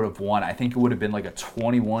still would have won. I think it would have been like a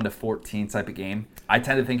 21-14 type of game. I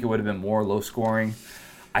tend to think it would have been more low scoring.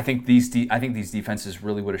 I think these defenses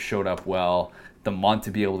really would have showed up well. The month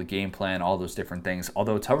to be able to game plan, all those different things.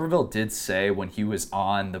 Although Tuberville did say when he was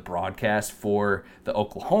on the broadcast for the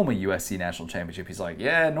Oklahoma USC National Championship, he's like,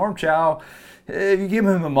 yeah, Norm Chow, if you give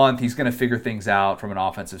him a month, he's going to figure things out from an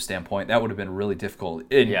offensive standpoint. That would have been really difficult.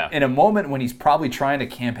 In a moment when he's probably trying to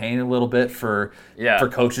campaign a little bit for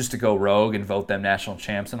coaches to go rogue and vote them national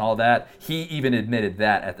champs and all that, he even admitted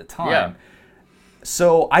that at the time. Yeah.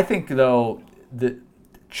 So I think, though, the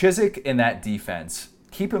Chizik in that defense,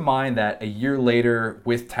 keep in mind that a year later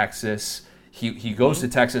with Texas, he goes to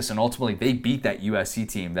Texas and ultimately they beat that USC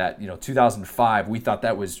team that, 2005, we thought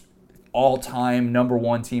that was all-time number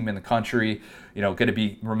 1 team in the country, going to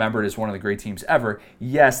be remembered as one of the great teams ever.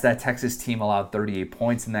 Yes, that Texas team allowed 38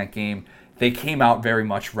 points in that game. They came out very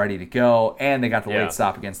much ready to go, and they got the late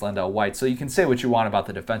stop against Lendell White. So you can say what you want about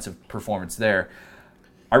the defensive performance there.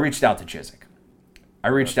 I reached out to Chizik. I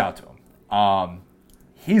reached out to him.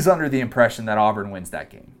 He's under the impression that Auburn wins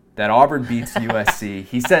that game, that Auburn beats USC.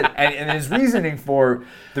 He said, and his reasoning that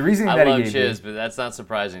he gave me. I love Chiz, but that's not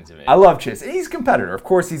surprising to me. I love Chiz. He's a competitor. Of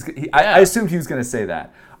course, I assumed he was going to say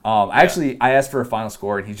that. I asked for a final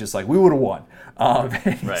score, and he's just like, we would have won.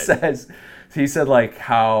 He said like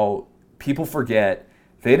how people forget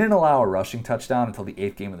they didn't allow a rushing touchdown until the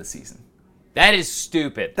 8th game of the season. That is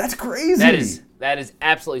stupid. That's crazy. That is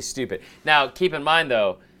absolutely stupid. Now, keep in mind,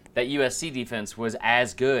 though, that USC defense was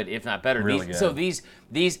as good, if not better. Really good. So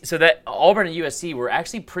that Auburn and USC were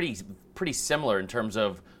actually pretty similar in terms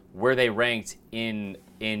of where they ranked in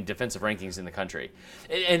defensive rankings in the country,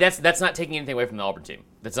 and that's not taking anything away from the Auburn team.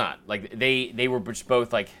 That's not like they were just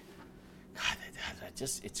both like, God,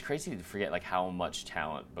 it's crazy to forget like how much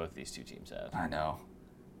talent both these 2 teams have. I know,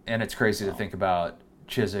 and it's crazy to think about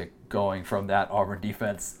Chizik going from that Auburn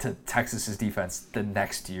defense to Texas's defense the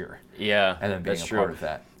next year. Yeah, and then being part of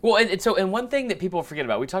that. Well, and one thing that people forget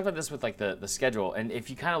about, we talked about this with like the schedule, and if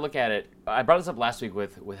you kind of look at it, I brought this up last week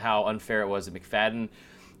with how unfair it was that McFadden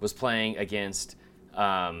was playing against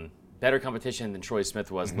better competition than Troy Smith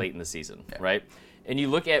was late in the season, right? And you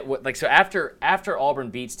look at so after Auburn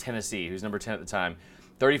beats Tennessee, who's number 10 at the time,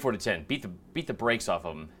 34-10, beat the brakes off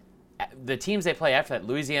of them. The teams they play after that,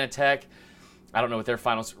 Louisiana Tech, I don't know what their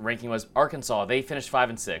final ranking was. Arkansas, they finished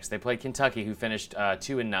 5-6. They played Kentucky, who finished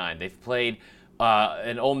 2-9. They've played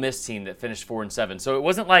an Ole Miss team that finished 4-7. So it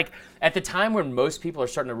wasn't like at the time when most people are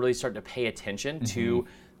starting to pay attention to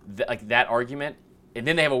that argument, and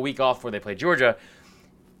then they have a week off where they play Georgia.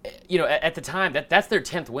 At the time that's their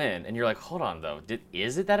 10th win, and you're like, hold on though,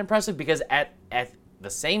 is it that impressive? Because at the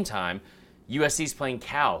same time, USC's playing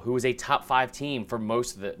Cal, who was a top 5 team for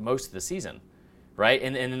most of the season. Right,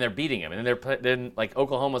 and then they're beating them, and then like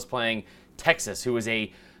Oklahoma's playing Texas, who was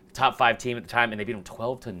a top 5 team at the time, and they beat them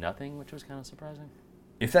 12-0, which was kind of surprising.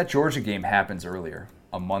 If that Georgia game happens earlier,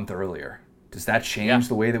 a month earlier, does that change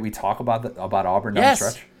the way that we talk about Auburn down the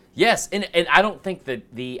stretch? Yes, and I don't think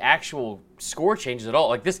that the actual score changes at all.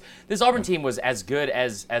 Like this Auburn team was as good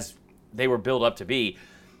as they were built up to be.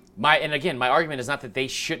 My argument is not that they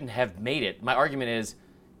shouldn't have made it. My argument is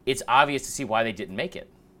it's obvious to see why they didn't make it.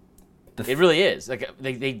 It really is. Like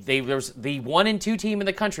there was the 1 and 2 team in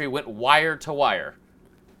the country went wire to wire.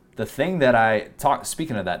 The thing that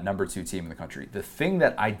speaking of that number 2 team in the country, the thing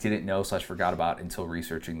that I didn't know / forgot about until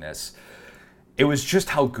researching this, it was just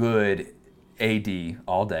how good AD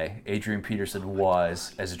all day, Adrian Peterson,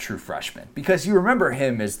 was as a true freshman. Because you remember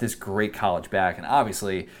him as this great college back, and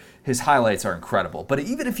obviously his highlights are incredible. But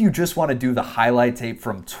even if you just want to do the highlight tape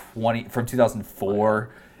from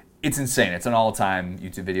 2004. It's insane. It's an all-time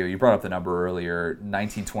YouTube video. You brought up the number earlier,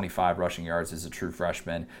 1925 rushing yards as a true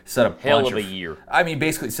freshman. Set a hell of a year. I mean,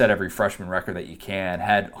 basically set every freshman record that you can.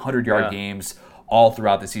 Had 100-yard games all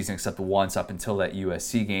throughout the season except the once up until that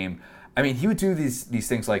USC game. I mean, he would do these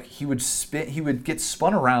things like he would get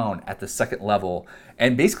spun around at the second level,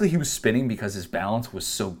 and basically he was spinning because his balance was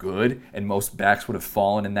so good, and most backs would have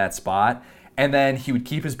fallen in that spot. And then he would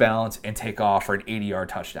keep his balance and take off for an 80-yard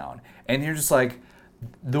touchdown. And you're just like,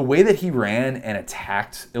 the way that he ran and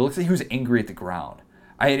attacked, it looks like he was angry at the ground.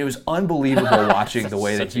 I mean, it was unbelievable watching the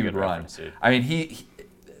way that he would run. I mean,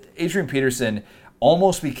 Adrian Peterson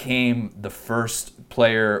almost became the first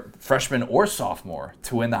player, freshman or sophomore,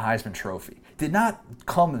 to win the Heisman Trophy. Did not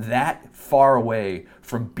come that far away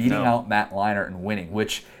from beating out Matt Leinart and winning,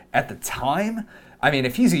 which at the time, I mean,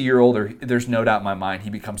 if he's a year older, there's no doubt in my mind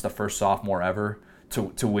he becomes the first sophomore ever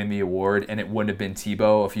to win the award, and it wouldn't have been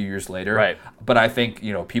Tebow a few years later. Right. But I think,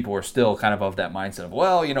 people are still kind of that mindset of,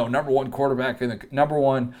 well, number one quarterback in the number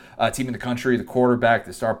one team in the country, the quarterback,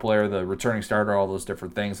 the star player, the returning starter, all those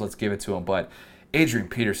different things. Let's give it to him. But Adrian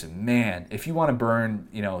Peterson, man, if you want to burn,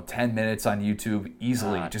 10 minutes on YouTube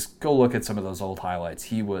easily, just go look at some of those old highlights.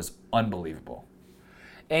 He was unbelievable.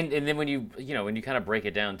 And then when you kind of break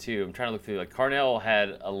it down too, I'm trying to look through. Like Carnell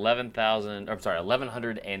had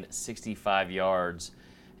 1,165 yards,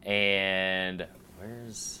 and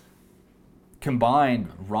where's combined?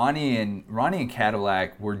 Ronnie and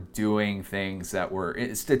Cadillac were doing things that were,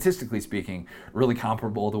 statistically speaking, really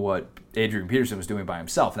comparable to what Adrian Peterson was doing by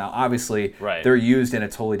himself. Now, obviously, they're used in a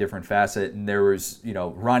totally different facet, and there was,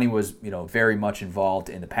 Ronnie was, very much involved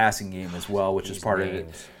in the passing game as well, which is part of it.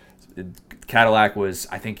 Cadillac was,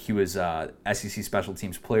 I think he was SEC Special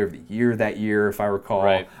Teams Player of the Year that year, if I recall.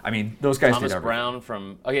 Right. I mean, those guys Thomas did everything.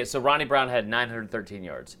 Brown so Ronnie Brown had 913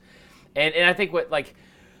 yards. And I think I've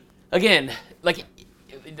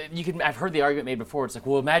heard the argument made before. It's like,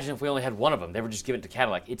 well, imagine if we only had one of them. They would just give it to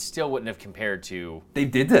Cadillac. It still wouldn't have compared to. They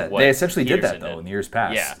did that. They essentially did that, though, in the years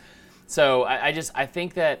past. Yeah. So I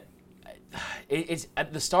think that it's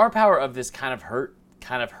the star power of this kind of hurt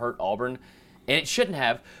Auburn. And it shouldn't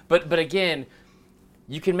have, but again,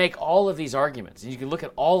 you can make all of these arguments, and you can look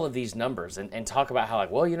at all of these numbers and talk about how,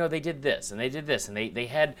 they did this, and they did this, and they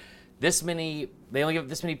had this many, they only give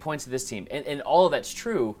this many points to this team, and all of that's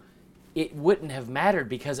true. It wouldn't have mattered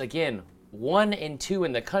because, again, 1 and 2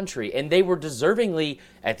 in the country, and they were deservingly,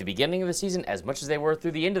 at the beginning of the season, as much as they were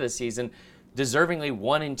through the end of the season, deservingly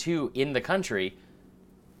 1 and 2 in the country.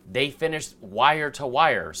 They finished wire to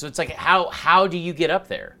wire. So it's like, how do you get up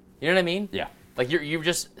there? You know what I mean? Yeah. Like you're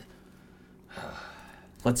just.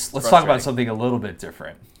 Let's talk about something a little bit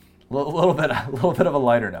different, a little bit of a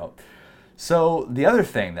lighter note. So the other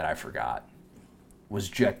thing that I forgot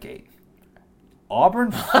was Jetgate.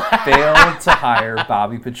 Auburn failed to hire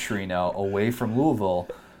Bobby Petrino away from Louisville.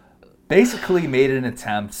 Basically, made an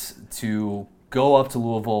attempt to go up to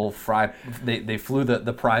Louisville. They flew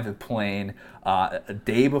the private plane a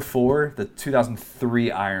day before the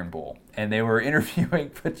 2003 Iron Bowl, and they were interviewing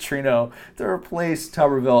Petrino to replace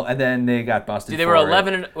Tuberville, and then they got busted. They were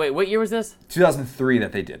 11. Wait, what year was this? 2003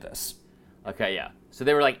 that they did this. Okay, yeah. So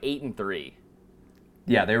they were like 8-3.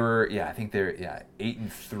 Yeah, they were. Yeah, I think they're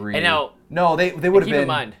 8-3. And now, no, they would have been. Keep in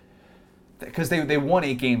mind, because they won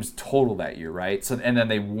 8 games total that year, right? So and then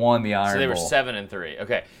they won the Iron Bowl. So they were 7-3.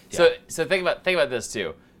 Okay, yeah. So think about this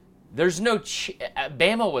too. There's no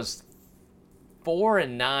Bama was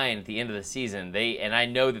 4-9 at the end of the season. And I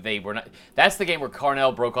know that they were not. That's the game where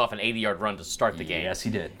Carnell broke off an 80-yard run to start the game. Yes, he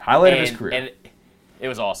did. Highlight of his career. And it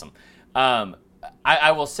was awesome.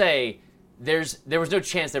 I will say there was no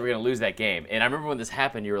chance they were going to lose that game. And I remember when this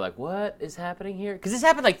happened, you were like, "What is happening here?" Because this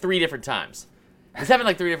happened like 3 different times. This happened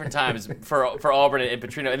like 3 different times for Auburn and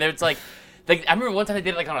Petrino. And it's like I remember one time they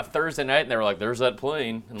did it like on a Thursday night, and they were like, "There's that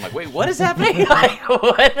plane." And I'm like, "Wait, what is happening? Like,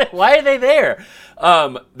 what? Why are they there?"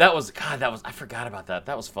 I forgot about that.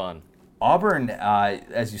 That was fun. Auburn,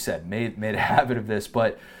 as you said, made a habit of this,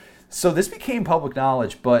 but so this became public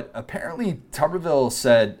knowledge. But apparently, Tuberville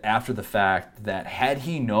said after the fact that had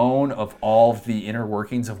he known of all of the inner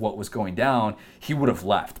workings of what was going down, he would have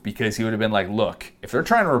left, because he would have been like, "Look, if they're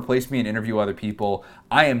trying to replace me and interview other people,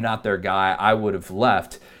 I am not their guy. I would have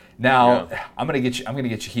left." Now, yeah. I'm gonna get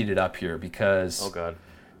you heated up here, because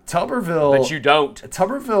Tuberville. But you don't.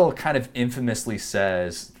 Tuberville kind of infamously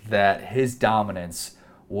says that his dominance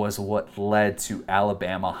was what led to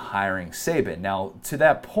Alabama hiring Saban. Now, to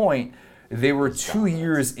that point, they were 2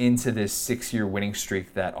 years into this 6-year winning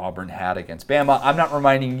streak that Auburn had against Bama. I'm not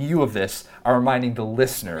reminding you of this. I'm reminding the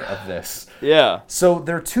listener of this. Yeah. So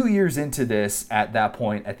they're 2 years into this at that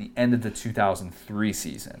point at the end of the 2003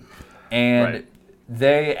 season. And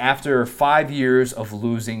They, after 5 years of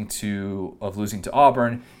losing to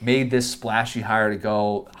Auburn, made this splashy hire to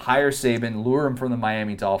go hire Saban, lure him from the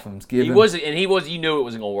Miami Dolphins. You knew it wasn't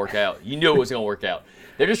going to work out. You knew it wasn't going to work out.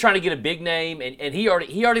 They're just trying to get a big name, and he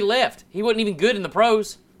already left. He wasn't even good in the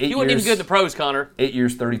pros. He wasn't even good in the pros, Connor. 8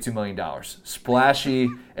 years, $32 million. Splashy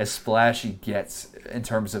as splashy gets in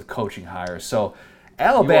terms of coaching hires. So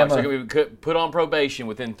Alabama are going to be put on probation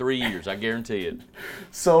within 3 years. I guarantee it.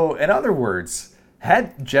 So in other words,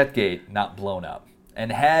 had Jetgate not blown up,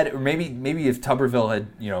 and or maybe if Tuberville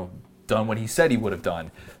had done what he said he would have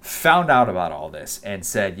done, found out about all this and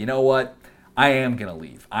said, you know what, I am gonna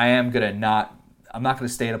leave. I'm not gonna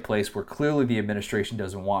stay at a place where clearly the administration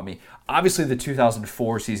doesn't want me. Obviously, the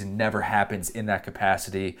 2004 season never happens in that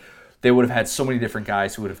capacity. They would have had so many different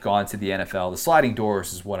guys who would have gone to the NFL. The sliding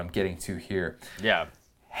doors is what I'm getting to here. Yeah.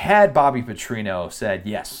 Had Bobby Petrino said,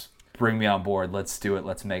 yes, bring me on board, let's do it,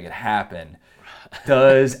 let's make it happen,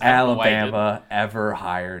 does Alabama ever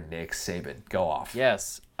hire Nick Saban? Go off.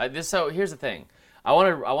 Yes. So here's the thing. I want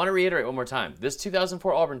to reiterate one more time. This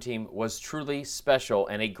 2004 Auburn team was truly special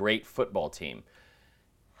and a great football team.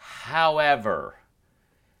 However,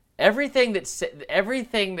 everything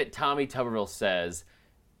that Tommy Tuberville says,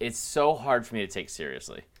 it's so hard for me to take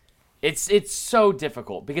seriously. It's so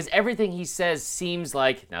difficult because everything he says seems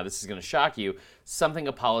like, now this is going to shock you, something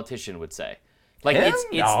a politician would say. Like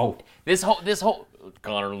no. This whole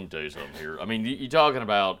Connor, let me tell you something here. I mean, you're talking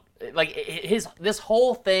about like this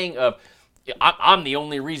whole thing of I'm the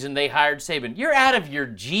only reason they hired Saban. You're out of your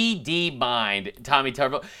GD mind, Tommy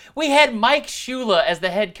Tuberville. We had Mike Shula as the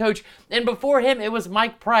head coach, and before him it was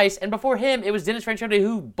Mike Price, and before him it was Dennis Franchione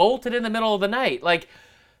who bolted in the middle of the night. Like,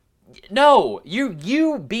 no,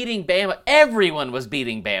 you beating Bama. Everyone was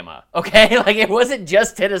beating Bama. Okay, like it wasn't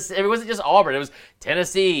just Tennessee. It wasn't just Auburn. It was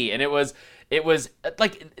Tennessee, and it was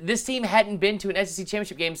like this team hadn't been to an SEC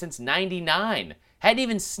championship game since '99. Hadn't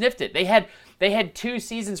even sniffed it. They had 2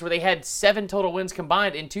 seasons where they had 7 total wins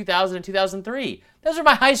combined in 2000 and 2003. Those are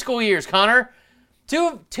my high school years, Connor.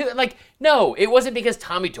 No, it wasn't because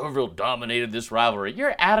Tommy Tuberville dominated this rivalry.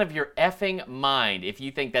 You're out of your effing mind if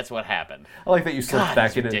you think that's what happened. I like that you slipped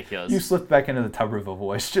back into ridiculous. You slipped back into the Tuberville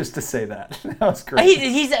voice just to say that. That was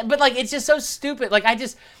great. But like it's just so stupid. Like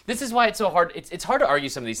this is why it's so hard. It's hard to argue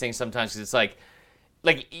some of these things sometimes because it's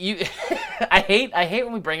like you. I hate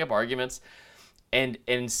when we bring up arguments, and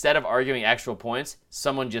instead of arguing actual points,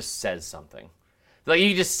 someone just says something. Like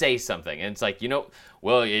you just say something, and it's like,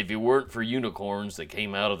 well, if it weren't for unicorns that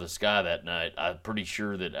came out of the sky that night, I'm pretty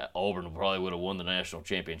sure that Auburn probably would have won the national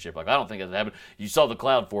championship. Like, I don't think that happened. You saw the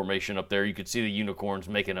cloud formation up there. You could see the unicorns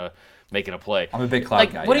making a play. I'm a big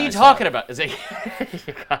cloud guy. What are you talking about? Is it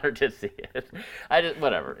Connor did see it?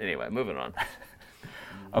 Whatever. Anyway, moving on.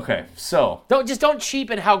 Okay, so don't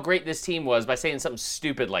cheapen how great this team was by saying something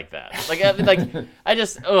stupid like that.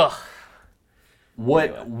 Ugh.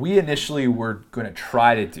 What we initially were going to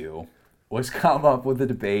try to do was come up with a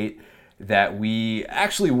debate that we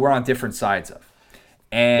actually were on different sides of.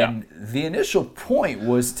 And the initial point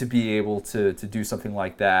was to be able to do something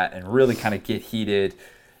like that and really kind of get heated.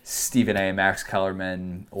 Stephen A., Max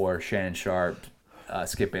Kellerman, or Shannon Sharp,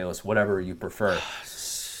 Skip Bayless, whatever you prefer.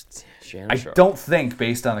 I don't think,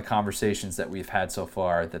 based on the conversations that we've had so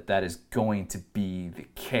far, that is going to be the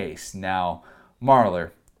case. Now,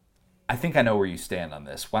 Marler, I think I know where you stand on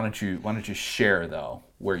this. Why don't you share though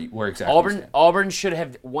where exactly you stand? Auburn should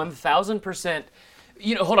have 1,000%.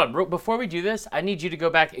 Hold on. Before we do this, I need you to go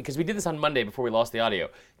back because we did this on Monday before we lost the audio.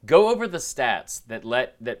 Go over the stats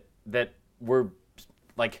that were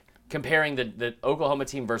like comparing the Oklahoma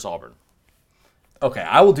team versus Auburn. Okay,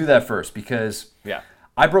 I will do that first because yeah.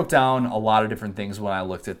 I broke down a lot of different things when I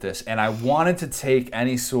looked at this, and I wanted to take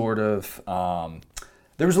any sort of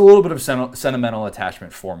there was a little bit of sentimental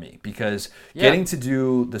attachment for me because getting to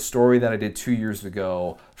do the story that I did 2 years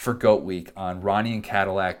ago for GOAT Week on Ronnie and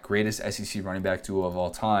Cadillac, greatest SEC running back duo of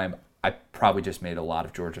all time, I probably just made a lot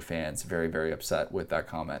of Georgia fans very, very upset with that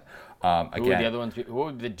comment. Who were the other ones? What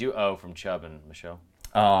would the duo from Chubb and Michelle?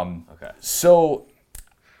 Okay. So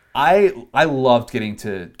I loved getting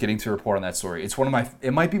to report on that story.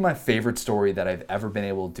 It might be my favorite story that I've ever been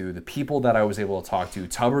able to do. The people that I was able to talk to,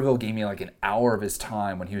 Tuberville gave me like an hour of his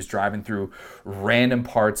time when he was driving through random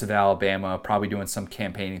parts of Alabama, probably doing some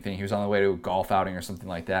campaigning thing. He was on the way to a golf outing or something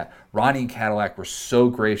like that. Ronnie and Cadillac were so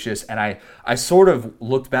gracious, and I sort of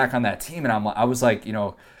looked back on that team, and I was like,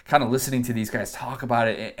 kind of listening to these guys talk about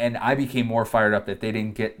it, and I became more fired up that they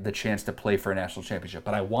didn't get the chance to play for a national championship.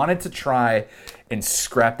 But I wanted to try and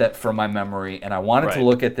scrap that from my memory, and I wanted to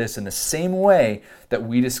look at this in the same way that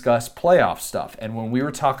we discussed playoff stuff. And when we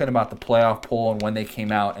were talking about the playoff poll and when they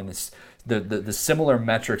came out and this the similar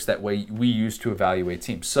metrics that we use to evaluate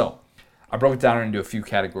teams. So I broke it down into a few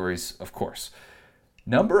categories, of course.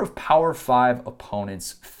 Number of Power 5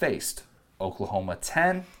 opponents faced. Oklahoma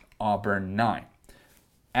 10, Auburn 9.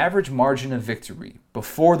 Average margin of victory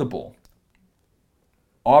before the bowl.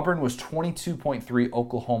 Auburn was 22.3,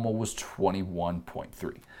 Oklahoma was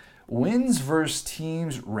 21.3. Wins versus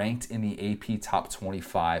teams ranked in the AP Top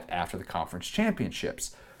 25 after the conference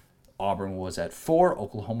championships. Auburn was at 4,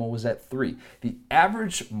 Oklahoma was at 3. The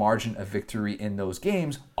average margin of victory in those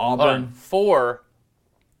games, Auburn... 4,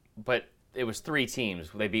 but it was 3 teams.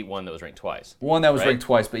 They beat one that was ranked twice. One that was ranked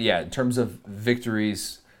twice, but yeah, in terms of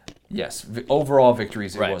victories, yes. Overall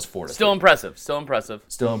victories, it was 4 to 3. Still impressive. Still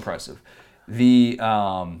impressive. The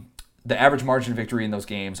average margin of victory in those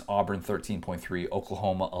games, Auburn 13.3,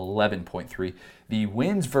 Oklahoma 11.3. The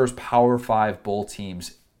wins versus Power 5 bowl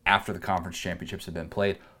teams after the conference championships have been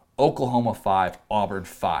played, Oklahoma 5, Auburn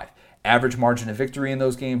 5. Average margin of victory in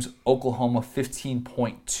those games, Oklahoma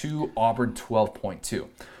 15.2, Auburn 12.2.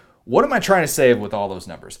 What am I trying to say with all those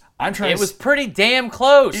numbers? It was pretty damn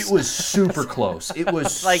close. It was super close. It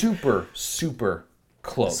was super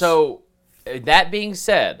close. So, that being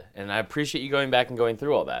said, and I appreciate you going back and going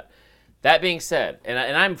through all that. That being said, and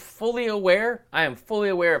I'm fully aware,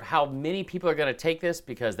 of how many people are going to take this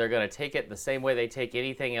because they're going to take it the same way they take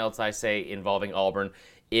anything else I say involving Auburn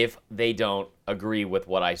if they don't agree with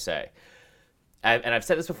what I say. And I've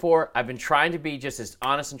said this before, I've been trying to be just as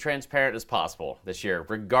honest and transparent as possible this year,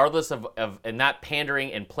 regardless of and not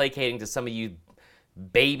pandering and placating to some of you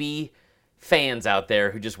baby fans out there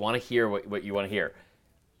who just want to hear what you want to hear.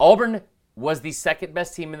 Auburn was the second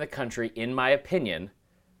best team in the country, in my opinion,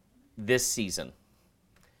 this season.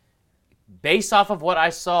 Based off of what I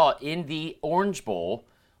saw in the Orange Bowl,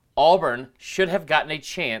 Auburn should have gotten a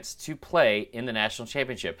chance to play in the national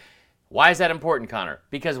championship. Why is that important, Connor?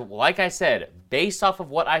 Because, like I said, based off of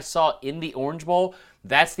what I saw in the Orange Bowl,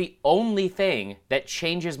 that's the only thing that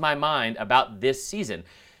changes my mind about this season.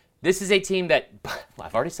 This is a team that,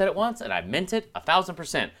 I've already said it once, and I meant it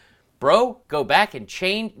 1,000%. Bro, go back and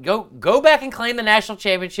go back and claim the national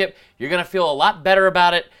championship. You're going to feel a lot better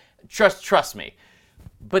about it. Trust me.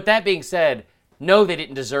 But that being said, no, they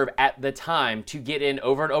didn't deserve at the time to get in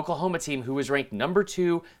over an Oklahoma team who was ranked number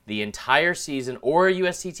 2 the entire season, or a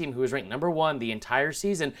USC team who was ranked number 1 the entire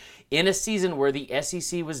season, in a season where the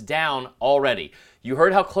SEC was down already. You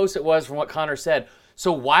heard how close it was from what Connor said.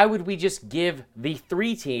 So why would we just give the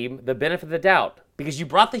 3 team the benefit of the doubt? Because you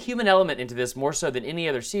brought the human element into this more so than any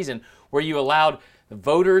other season, where you allowed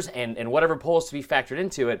voters and whatever polls to be factored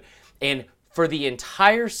into it. And for the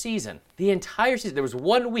entire season, there was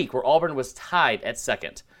 1 week where Auburn was tied at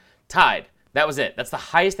second. Tied. That was it. That's the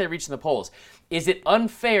highest they reached in the polls. Is it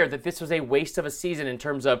unfair that this was a waste of a season in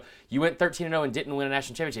terms of you went 13-0 and didn't win a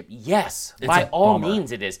national championship? Yes, by all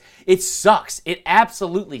means it is. It sucks. It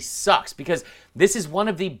absolutely sucks because this is one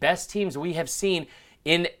of the best teams we have seen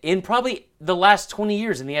in probably the last 20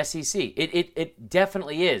 years in the SEC. It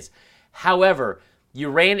definitely is. However, you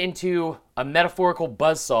ran into a metaphorical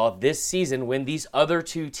buzzsaw this season when these other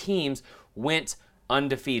 2 teams went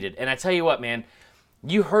undefeated. And I tell you what, man,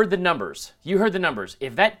 you heard the numbers.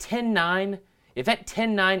 If that 10-9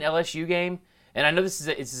 LSU game, and I know this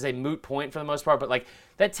is a moot point for the most part, but like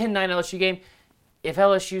that 10-9 LSU game, if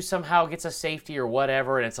LSU somehow gets a safety or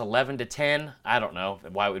whatever and it's 11-10, I don't know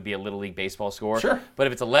why it would be a Little League baseball score. Sure. But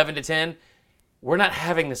if it's 11-10, we're not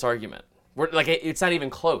having this argument. It's not even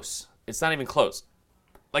close.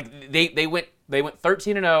 Like they went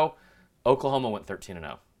 13-0. Oklahoma went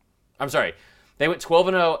 13-0. I'm sorry, they went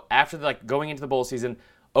 12-0 after going into the bowl season.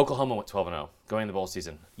 Oklahoma went 12-0 going into the bowl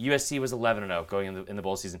season. USC was 11-0 going in the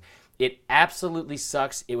bowl season. It absolutely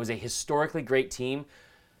sucks. It was a historically great team.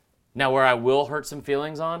 Now, where I will hurt some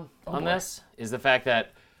feelings on this is the fact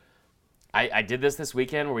that I did this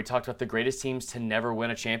weekend where we talked about the greatest teams to never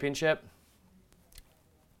win a championship.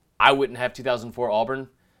 I wouldn't have 2004 Auburn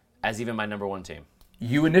as even my number 1 team.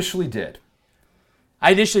 You initially did.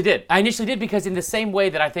 I initially did because in the same way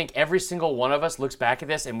that I think every single one of us looks back at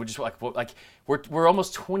this and we're just we're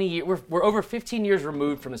almost 20 years, we're over 15 years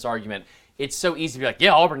removed from this argument. It's so easy to be like,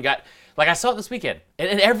 yeah, Auburn got, like I saw it this weekend,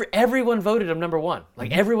 and everyone voted them number 1.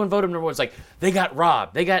 Like everyone voted them number 1. It's like they got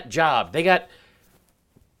robbed, they got jobbed, they got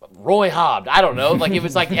Roy Hobbed. I don't know. Like it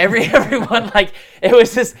was like everyone like it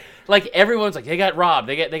was just like everyone's like they got robbed.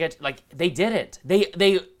 They got like they didn't. They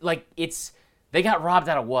got robbed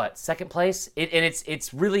out of what? Second place?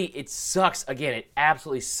 It sucks. Again, it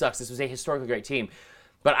absolutely sucks. This was a historically great team.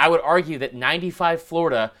 But I would argue that 95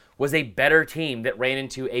 Florida was a better team that ran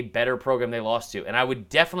into a better program they lost to. And I would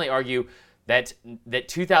definitely argue that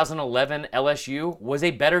 2011 LSU was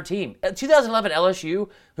a better team. 2011 LSU,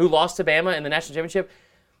 who lost to Bama in the national championship,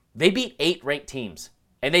 they beat 8 ranked teams.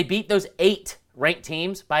 And they beat those 8 ranked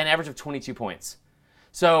teams by an average of 22 points.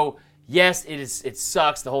 So, yes, it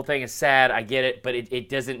sucks. The whole thing is sad. I get it. But it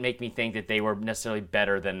doesn't make me think that they were necessarily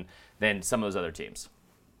better than some of those other teams.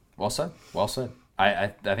 Well said. Well said.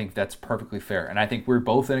 I think that's perfectly fair. And I think we're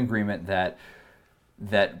both in agreement that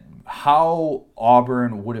how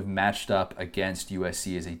Auburn would have matched up against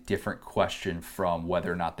USC is a different question from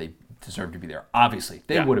whether or not they deserve to be there. Obviously,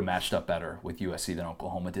 they would have matched up better with USC than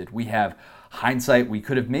Oklahoma did. We have hindsight. We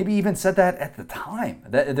could have maybe even said that at the time.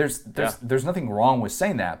 There's nothing wrong with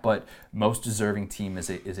saying that, but most deserving team is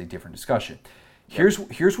a different discussion. Here's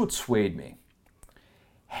what swayed me.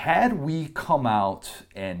 Had we come out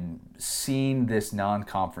and seen this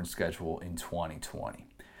non-conference schedule in 2020,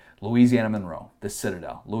 Louisiana Monroe, the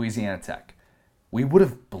Citadel, Louisiana Tech, we would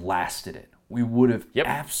have blasted it. We would have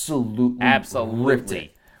absolutely ripped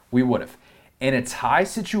it. We would have. In a tie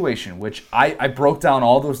situation, which I broke down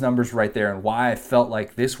all those numbers right there and why I felt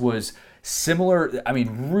like this was similar,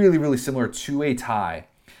 really, really similar to a tie.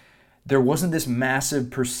 There wasn't this massive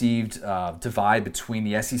perceived divide between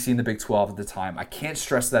the SEC and the Big 12 at the time. I can't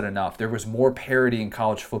stress that enough. There was more parity in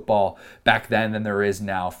college football back then than there is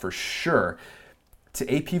now, for sure.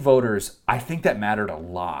 To AP voters, I think that mattered a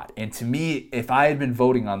lot. And to me, if I had been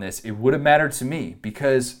voting on this, it would have mattered to me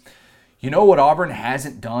because you know what Auburn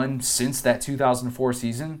hasn't done since that 2004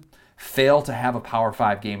 season? Fail to have a Power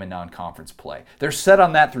 5 game in non-conference play. They're set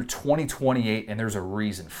on that through 2028, and there's a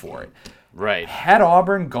reason for it. Right. Had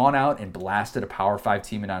Auburn gone out and blasted a Power 5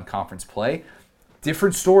 team in non-conference play,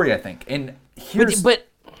 different story, I think. And here's... But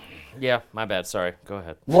yeah, my bad. Sorry. Go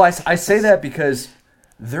ahead. Well, I say that because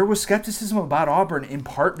there was skepticism about Auburn in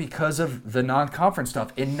part because of the non-conference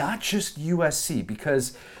stuff, and not just USC,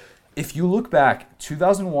 because if you look back,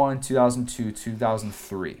 2001, 2002,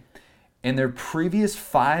 2003, in their previous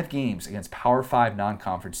 5 games against Power 5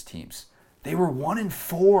 non-conference teams, they were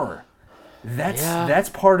 1-4. That's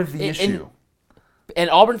part of the issue. And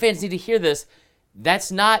Auburn fans need to hear this.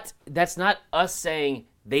 That's not us saying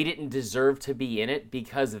they didn't deserve to be in it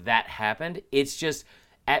because that happened. It's just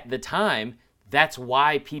at the time that's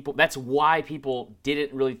why people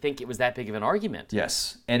didn't really think it was that big of an argument.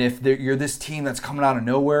 Yes. And if you're this team that's coming out of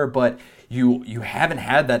nowhere, but you haven't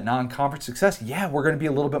had that non-conference success, we're going to be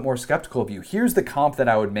a little bit more skeptical of you. Here's the comp that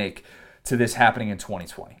I would make to this happening in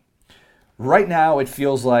 2020. Right now, it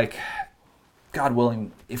feels like, God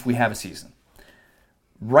willing, if we have a season.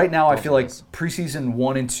 Right now, I feel like preseason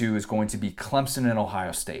 1 and 2 is going to be Clemson and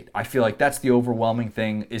Ohio State. I feel like that's the overwhelming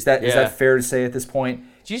thing. Is that fair to say at this point?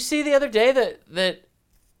 Did you see the other day that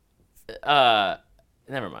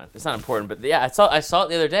never mind. It's not important, but I saw it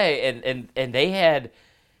the other day, and they had,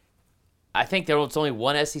 I think there was only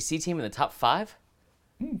one SEC team in the top 5,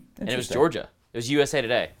 and it was Georgia. It was USA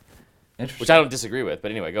Today, which I don't disagree with.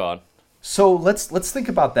 But anyway, go on. So let's think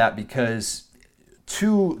about that because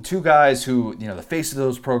two guys who, the face of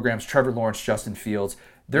those programs, Trevor Lawrence, Justin Fields,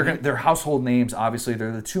 they're household names. Obviously,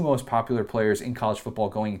 they're the 2 most popular players in college football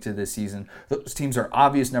going into this season. Those teams are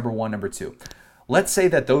obvious number 1, number 2. Let's say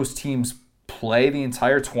that those teams play the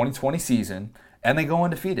entire 2020 season and they go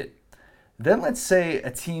undefeated. Then let's say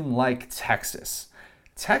a team like Texas.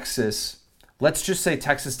 Let's just say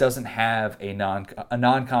Texas doesn't have a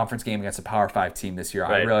non-conference game against a Power 5 team this year.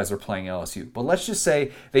 Right. I realize they're playing LSU. But let's just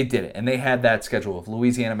say they did it, and they had that schedule of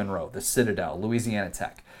Louisiana Monroe, the Citadel, Louisiana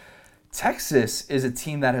Tech. Texas is a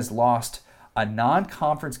team that has lost a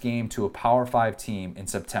non-conference game to a Power 5 team in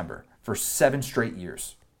September for 7 straight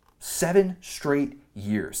years. 7 straight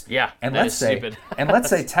years. Yeah, and let's say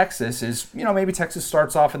Texas is, maybe Texas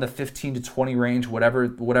starts off in the 15 to 20 range,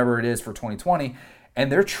 whatever it is for 2020. And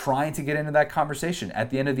they're trying to get into that conversation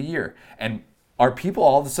at the end of the year. And are people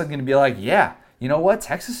all of a sudden going to be like, yeah, you know what?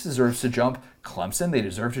 Texas deserves to jump Clemson. They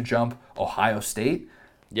deserve to jump Ohio State.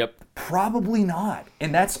 Yep. Probably not.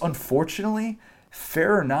 And that's unfortunately,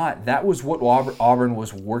 fair or not, that was what Auburn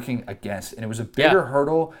was working against. And it was a bigger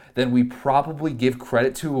hurdle than we probably give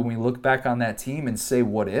credit to when we look back on that team and say,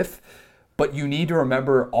 what if? But you need to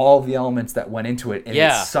remember all the elements that went into it. And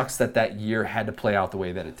it sucks that year had to play out the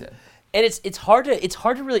way that it did. And it's hard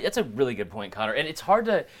to really. That's a really good point, Connor. And it's hard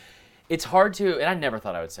to. And I never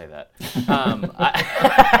thought I would say that.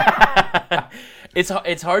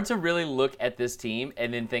 It's hard to really look at this team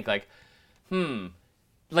and then think like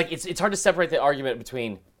it's hard to separate the argument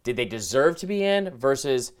between did they deserve to be in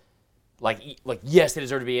versus like yes they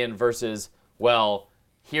deserve to be in versus well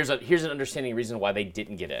here's an understanding reason why they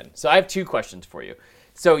didn't get in. So I have 2 questions for you.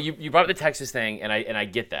 So you brought up the Texas thing and I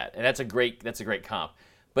get that, and that's a great comp.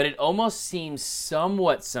 but it almost seems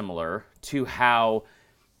somewhat similar to how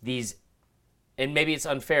these, and maybe it's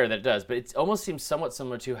unfair that it does, but it almost seems somewhat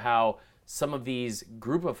similar to how some of these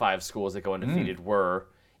group of 5 schools that go undefeated were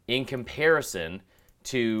in comparison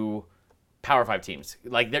to Power 5 teams.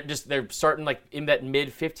 Like they're starting like in that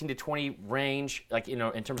mid 15 to 20 range, like, you know,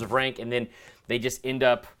 in terms of rank, and then they just end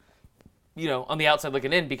up, you know, on the outside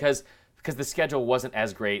looking in because the schedule wasn't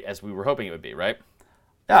as great as we were hoping it would be, right?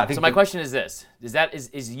 Yeah, I think so my question is this: is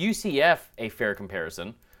UCF a fair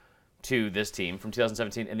comparison to this team from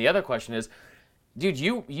 2017? And the other question is, dude,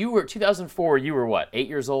 you were 2004. You were what, 8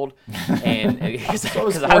 years old? And because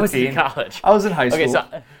I was in college. I was in high school. Okay, so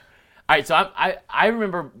all right, so I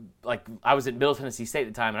remember, like, I was at Middle Tennessee State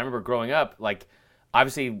at the time, and I remember growing up, like,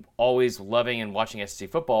 obviously always loving and watching SEC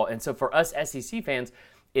football. And so for us SEC fans,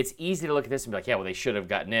 it's easy to look at this and be like, yeah, well, they should have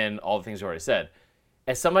gotten in, all the things we already said.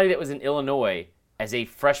 As somebody that was in Illinois as a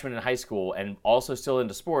freshman in high school and also still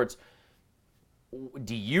into sports,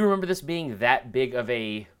 do you remember this being that big of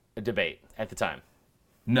a debate at the time?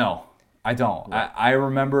 No, I don't. Right. I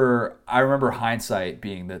remember hindsight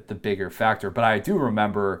being the bigger factor, but I do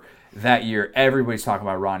remember that year everybody's talking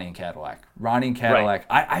about Ronnie and Cadillac. Ronnie and Cadillac.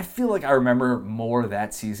 Right. I feel like I remember more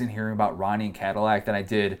that season hearing about Ronnie and Cadillac than I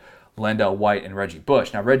did Lendell White and Reggie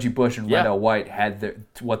Bush. Now, Reggie Bush and Lendell White had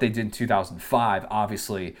what they did in 2005.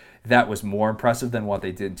 Obviously, that was more impressive than what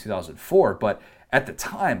they did in 2004. But at the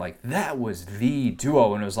time, like, that was the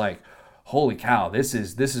duo, and it was like, holy cow, this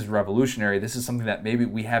is revolutionary. This is something that maybe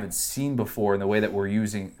we haven't seen before in the way that we're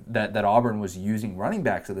using, that Auburn was using running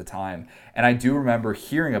backs at the time. And I do remember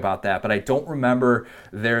hearing about that, but I don't remember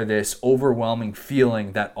this overwhelming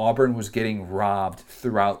feeling that Auburn was getting robbed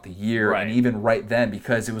throughout the year, and even right then,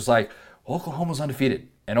 because it was like, Oklahoma's undefeated.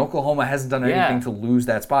 And Oklahoma hasn't done anything to lose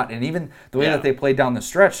that spot. And even the way that they played down the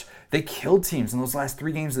stretch, they killed teams in those last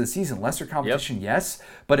 3 games of the season. Lesser competition, yes.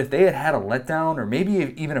 But if they had a letdown, or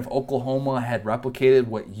maybe even if Oklahoma had replicated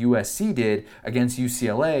what USC did against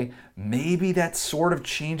UCLA, maybe that sort of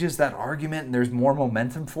changes that argument and there's more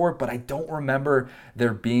momentum for it. But I don't remember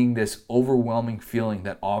there being this overwhelming feeling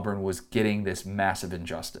that Auburn was getting this massive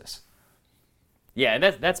injustice. Yeah, and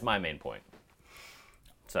that's my main point.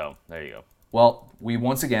 So there you go. Well, we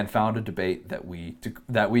once again found a debate that we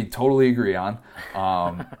totally agree on.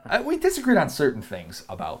 We disagreed on certain things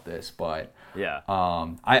about this, but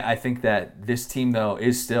I think that this team, though,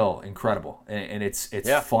 is still incredible, and it's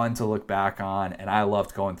fun to look back on. And I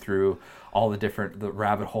loved going through all the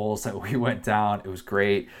rabbit holes that we went down. It was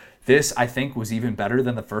great. This, I think, was even better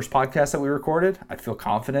than the first podcast that we recorded. I feel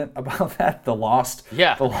confident about that. The lost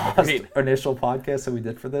initial podcast that we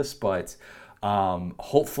did for this, but.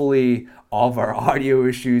 Hopefully all of our audio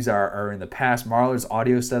issues are in the past. Marler's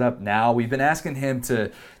audio setup now. We've been asking him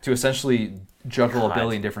to essentially juggle a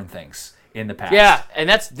billion different things in the past. Yeah, and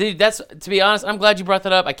that's to be honest, I'm glad you brought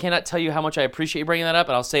that up. I cannot tell you how much I appreciate you bringing that up,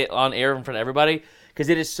 and I'll say it on air in front of everybody because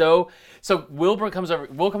it is so. So Will comes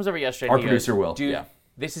over yesterday. Our producer Will. Dude,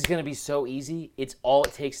 this is going to be so easy. It's all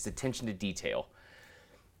it takes is attention to detail.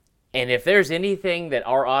 And if there's anything that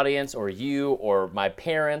our audience or you or my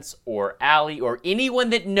parents or Allie or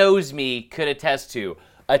anyone that knows me could attest to,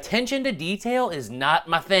 attention to detail is not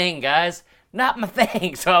my thing, guys. Not my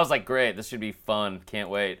thing. So I was like, great, this should be fun. Can't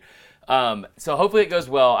wait. So hopefully it goes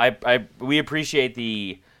well. We appreciate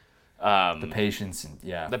the patience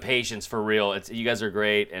and the patience for real. You guys are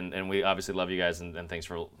great, and we obviously love you guys, and thanks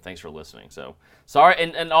for listening. So sorry,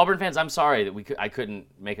 and Auburn fans, I'm sorry that I couldn't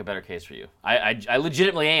make a better case for you. I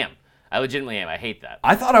legitimately am. I hate that.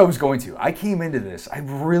 I thought I was going to. I came into this. I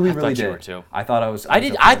really did. You were too. I thought I was.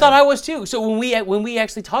 I thought I was too. So when we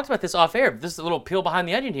actually talked about this off air, this is a little peel behind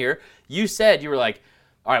the onion here. You said, you were like,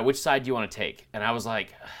 all right, which side do you want to take? And I was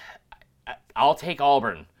like, I'll take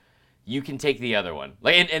Auburn. You can take the other one.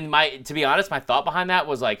 Like, and to be honest, my thought behind that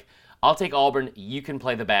was like, I'll take Auburn. You can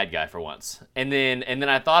play the bad guy for once. And then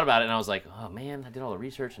I thought about it, and I was like, oh man, I did all the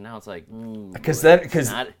research, and now it's like, because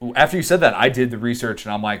after you said that, I did the research,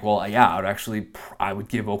 and I'm like, well, yeah, I would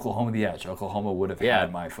give Oklahoma the edge. Oklahoma would have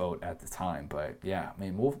had my vote at the time, but yeah, I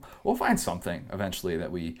mean, we'll find something eventually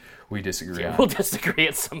that we disagree on. We'll disagree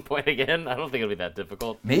at some point again. I don't think it'll be that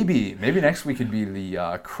difficult. Maybe next week could be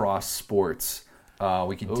the cross sports.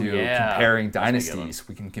 We can comparing dynasties.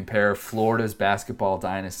 We can compare Florida's basketball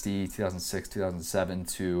dynasty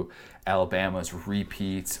 2006-2007 to Alabama's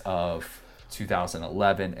repeats of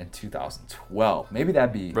 2011 and 2012. Maybe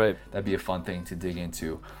that'd be a fun thing to dig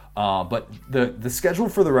into. But the schedule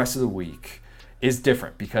for the rest of the week is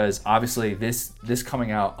different because obviously this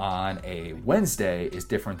coming out on a Wednesday is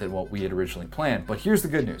different than what we had originally planned. But here's the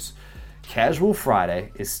good news. Casual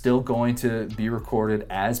Friday is still going to be recorded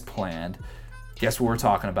as planned. guess what we're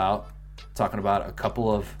talking about? Talking about a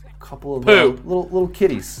couple of Poo. little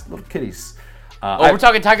kitties. We're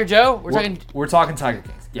talking Tiger Joe? We're talking Tiger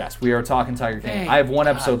King. Yes, we are talking Tiger King. Hey, I have one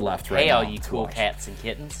episode left right Hey, now. all you cool cats and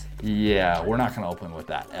kittens. Yeah, we're not going to open with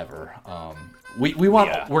that ever. We're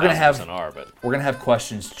gonna have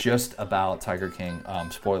questions just about Tiger King.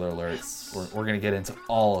 Spoiler alert. We're gonna get into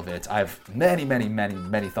all of it. I have many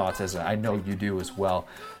thoughts, as I know you do as well.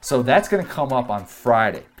 So that's gonna come up on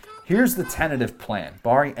Friday. Here's the tentative plan,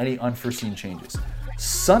 barring any unforeseen changes.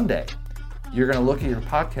 Sunday, you're gonna look at your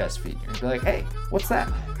podcast feed. You're gonna be like, hey, what's that?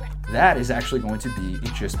 That is actually going to be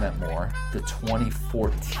It Just Meant More, the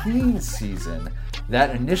 2014 season.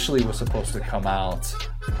 That initially was supposed to come out.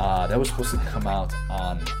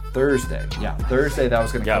 On Thursday. Yeah, Thursday that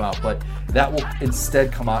was going to come out, but that will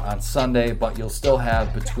instead come out on Sunday. But you'll still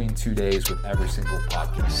have between 2 days with every single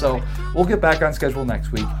podcast. So we'll get back on schedule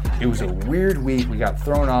next week. It was a weird week. We got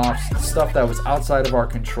thrown off, stuff that was outside of our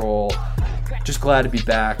control. Just glad to be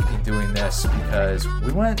back and doing this because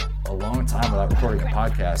we went a long time without recording a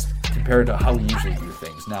podcast compared to how we usually do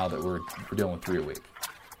things now that we're doing 3 a week.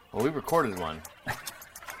 Well, we recorded one.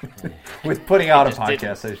 With putting out a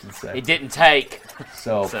podcast, I should say. It didn't take.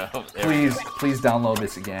 So please download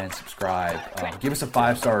this again, subscribe. Give us a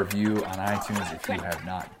 5-star review on iTunes if you have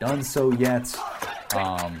not done so yet.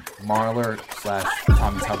 Marler /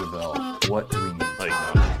 Tommy Tuberville, what do we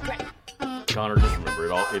need? Connor, just remember,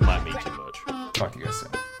 it might mean too much. Talk to you guys soon.